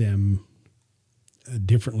looked at them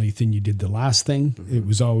differently than you did the last thing. Mm-hmm. It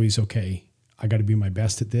was always, okay, I got to be my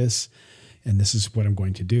best at this, and this is what I'm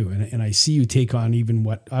going to do. And I see you take on even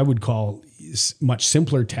what I would call much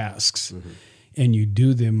simpler tasks. Mm-hmm. And you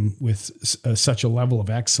do them with such a level of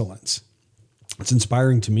excellence. It's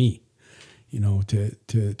inspiring to me,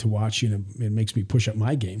 to watch. It makes me push up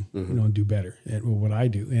my game, mm-hmm. And do better at what I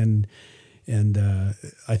do. And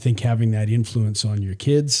I think having that influence on your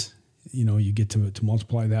kids, you get to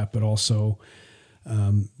multiply that, but also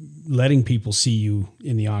letting people see you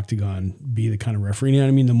in the octagon, be the kind of referee. I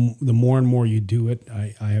mean, the more and more you do it,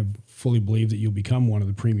 I have fully believed that you'll become one of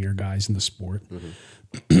the premier guys in the sport.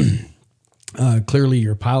 Mm-hmm. Clearly,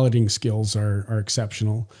 your piloting skills are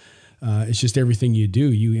exceptional. It's just everything you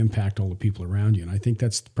do, you impact all the people around you. And I think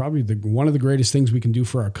that's probably one of the greatest things we can do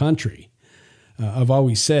for our country. I've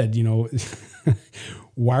always said,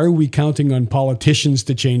 why are we counting on politicians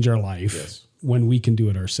to change our life when we can do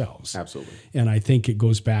it ourselves? Absolutely. And I think it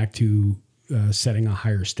goes back to setting a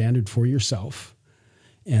higher standard for yourself.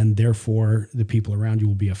 And therefore, the people around you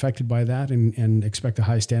will be affected by that, and expect a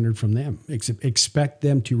high standard from them. Expect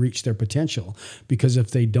them to reach their potential, because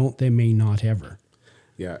if they don't, they may not ever.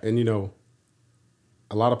 Yeah, and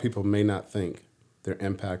a lot of people may not think their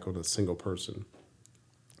impact on a single person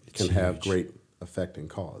can have great effect and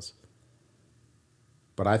cause.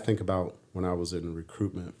 But I think about when I was in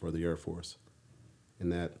recruitment for the Air Force,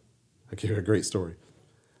 and that I give you a great story.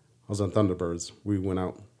 I was on Thunderbirds. We went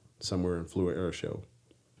out somewhere and flew an air show.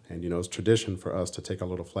 And, it's tradition for us to take our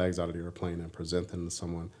little flags out of the airplane and present them to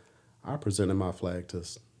someone. I presented my flag to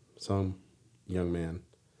some young man,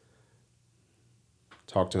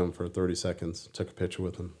 talked to him for 30 seconds, took a picture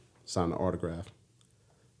with him, signed an autograph.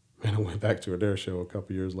 Man, I went back to a air show a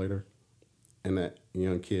couple years later, and that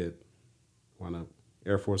young kid wound up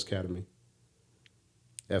Air Force Academy,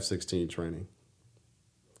 F-16 training,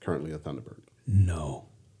 currently a Thunderbird. No.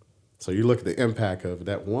 So you look at the impact of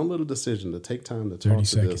that one little decision to take time to talk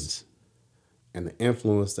to this, and the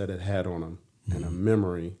influence that it had on him, mm-hmm. and a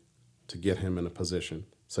memory to get him in a position.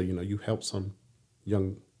 So, you help some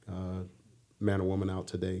young man or woman out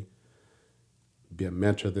today, be a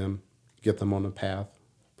mentor to them, get them on the path,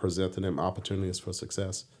 present to them opportunities for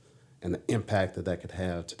success, and the impact that could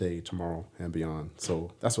have today, tomorrow, and beyond. So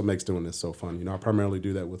that's what makes doing this so fun. I primarily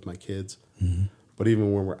do that with my kids, mm-hmm. but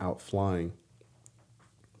even when we're out flying,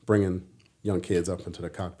 bringing young kids up into the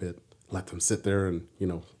cockpit, let them sit there and,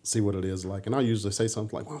 see what it is like. And I'll usually say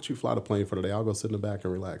something like, why don't you fly the plane for the day? I'll go sit in the back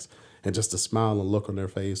and relax. And just the smile and look on their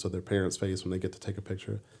face or their parents' face when they get to take a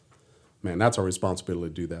picture. Man, that's our responsibility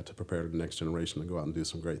to do that, to prepare the next generation to go out and do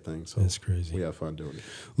some great things. So that's crazy. We have fun doing it.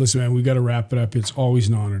 Listen, man, we've got to wrap it up. It's always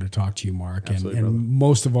an honor to talk to you, Mark. And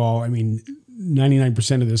most of all,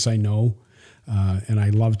 99% of this I know. And I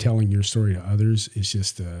love telling your story to others. It's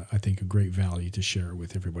just, I think, a great value to share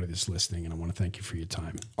with everybody that's listening. And I want to thank you for your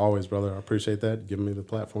time. Always, brother. I appreciate that, giving me the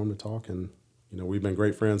platform to talk. And, we've been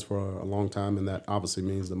great friends for a long time, and that obviously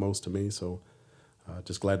means the most to me. So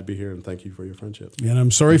just glad to be here, and thank you for your friendship. And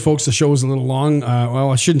I'm sorry, folks, the show was a little long.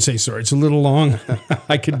 Well, I shouldn't say sorry. It's a little long.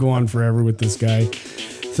 I could go on forever with this guy.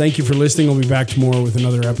 Thank you for listening. We'll be back tomorrow with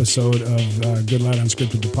another episode of Good Lad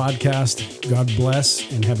Unscripted, the podcast. God bless,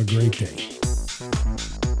 and have a great day.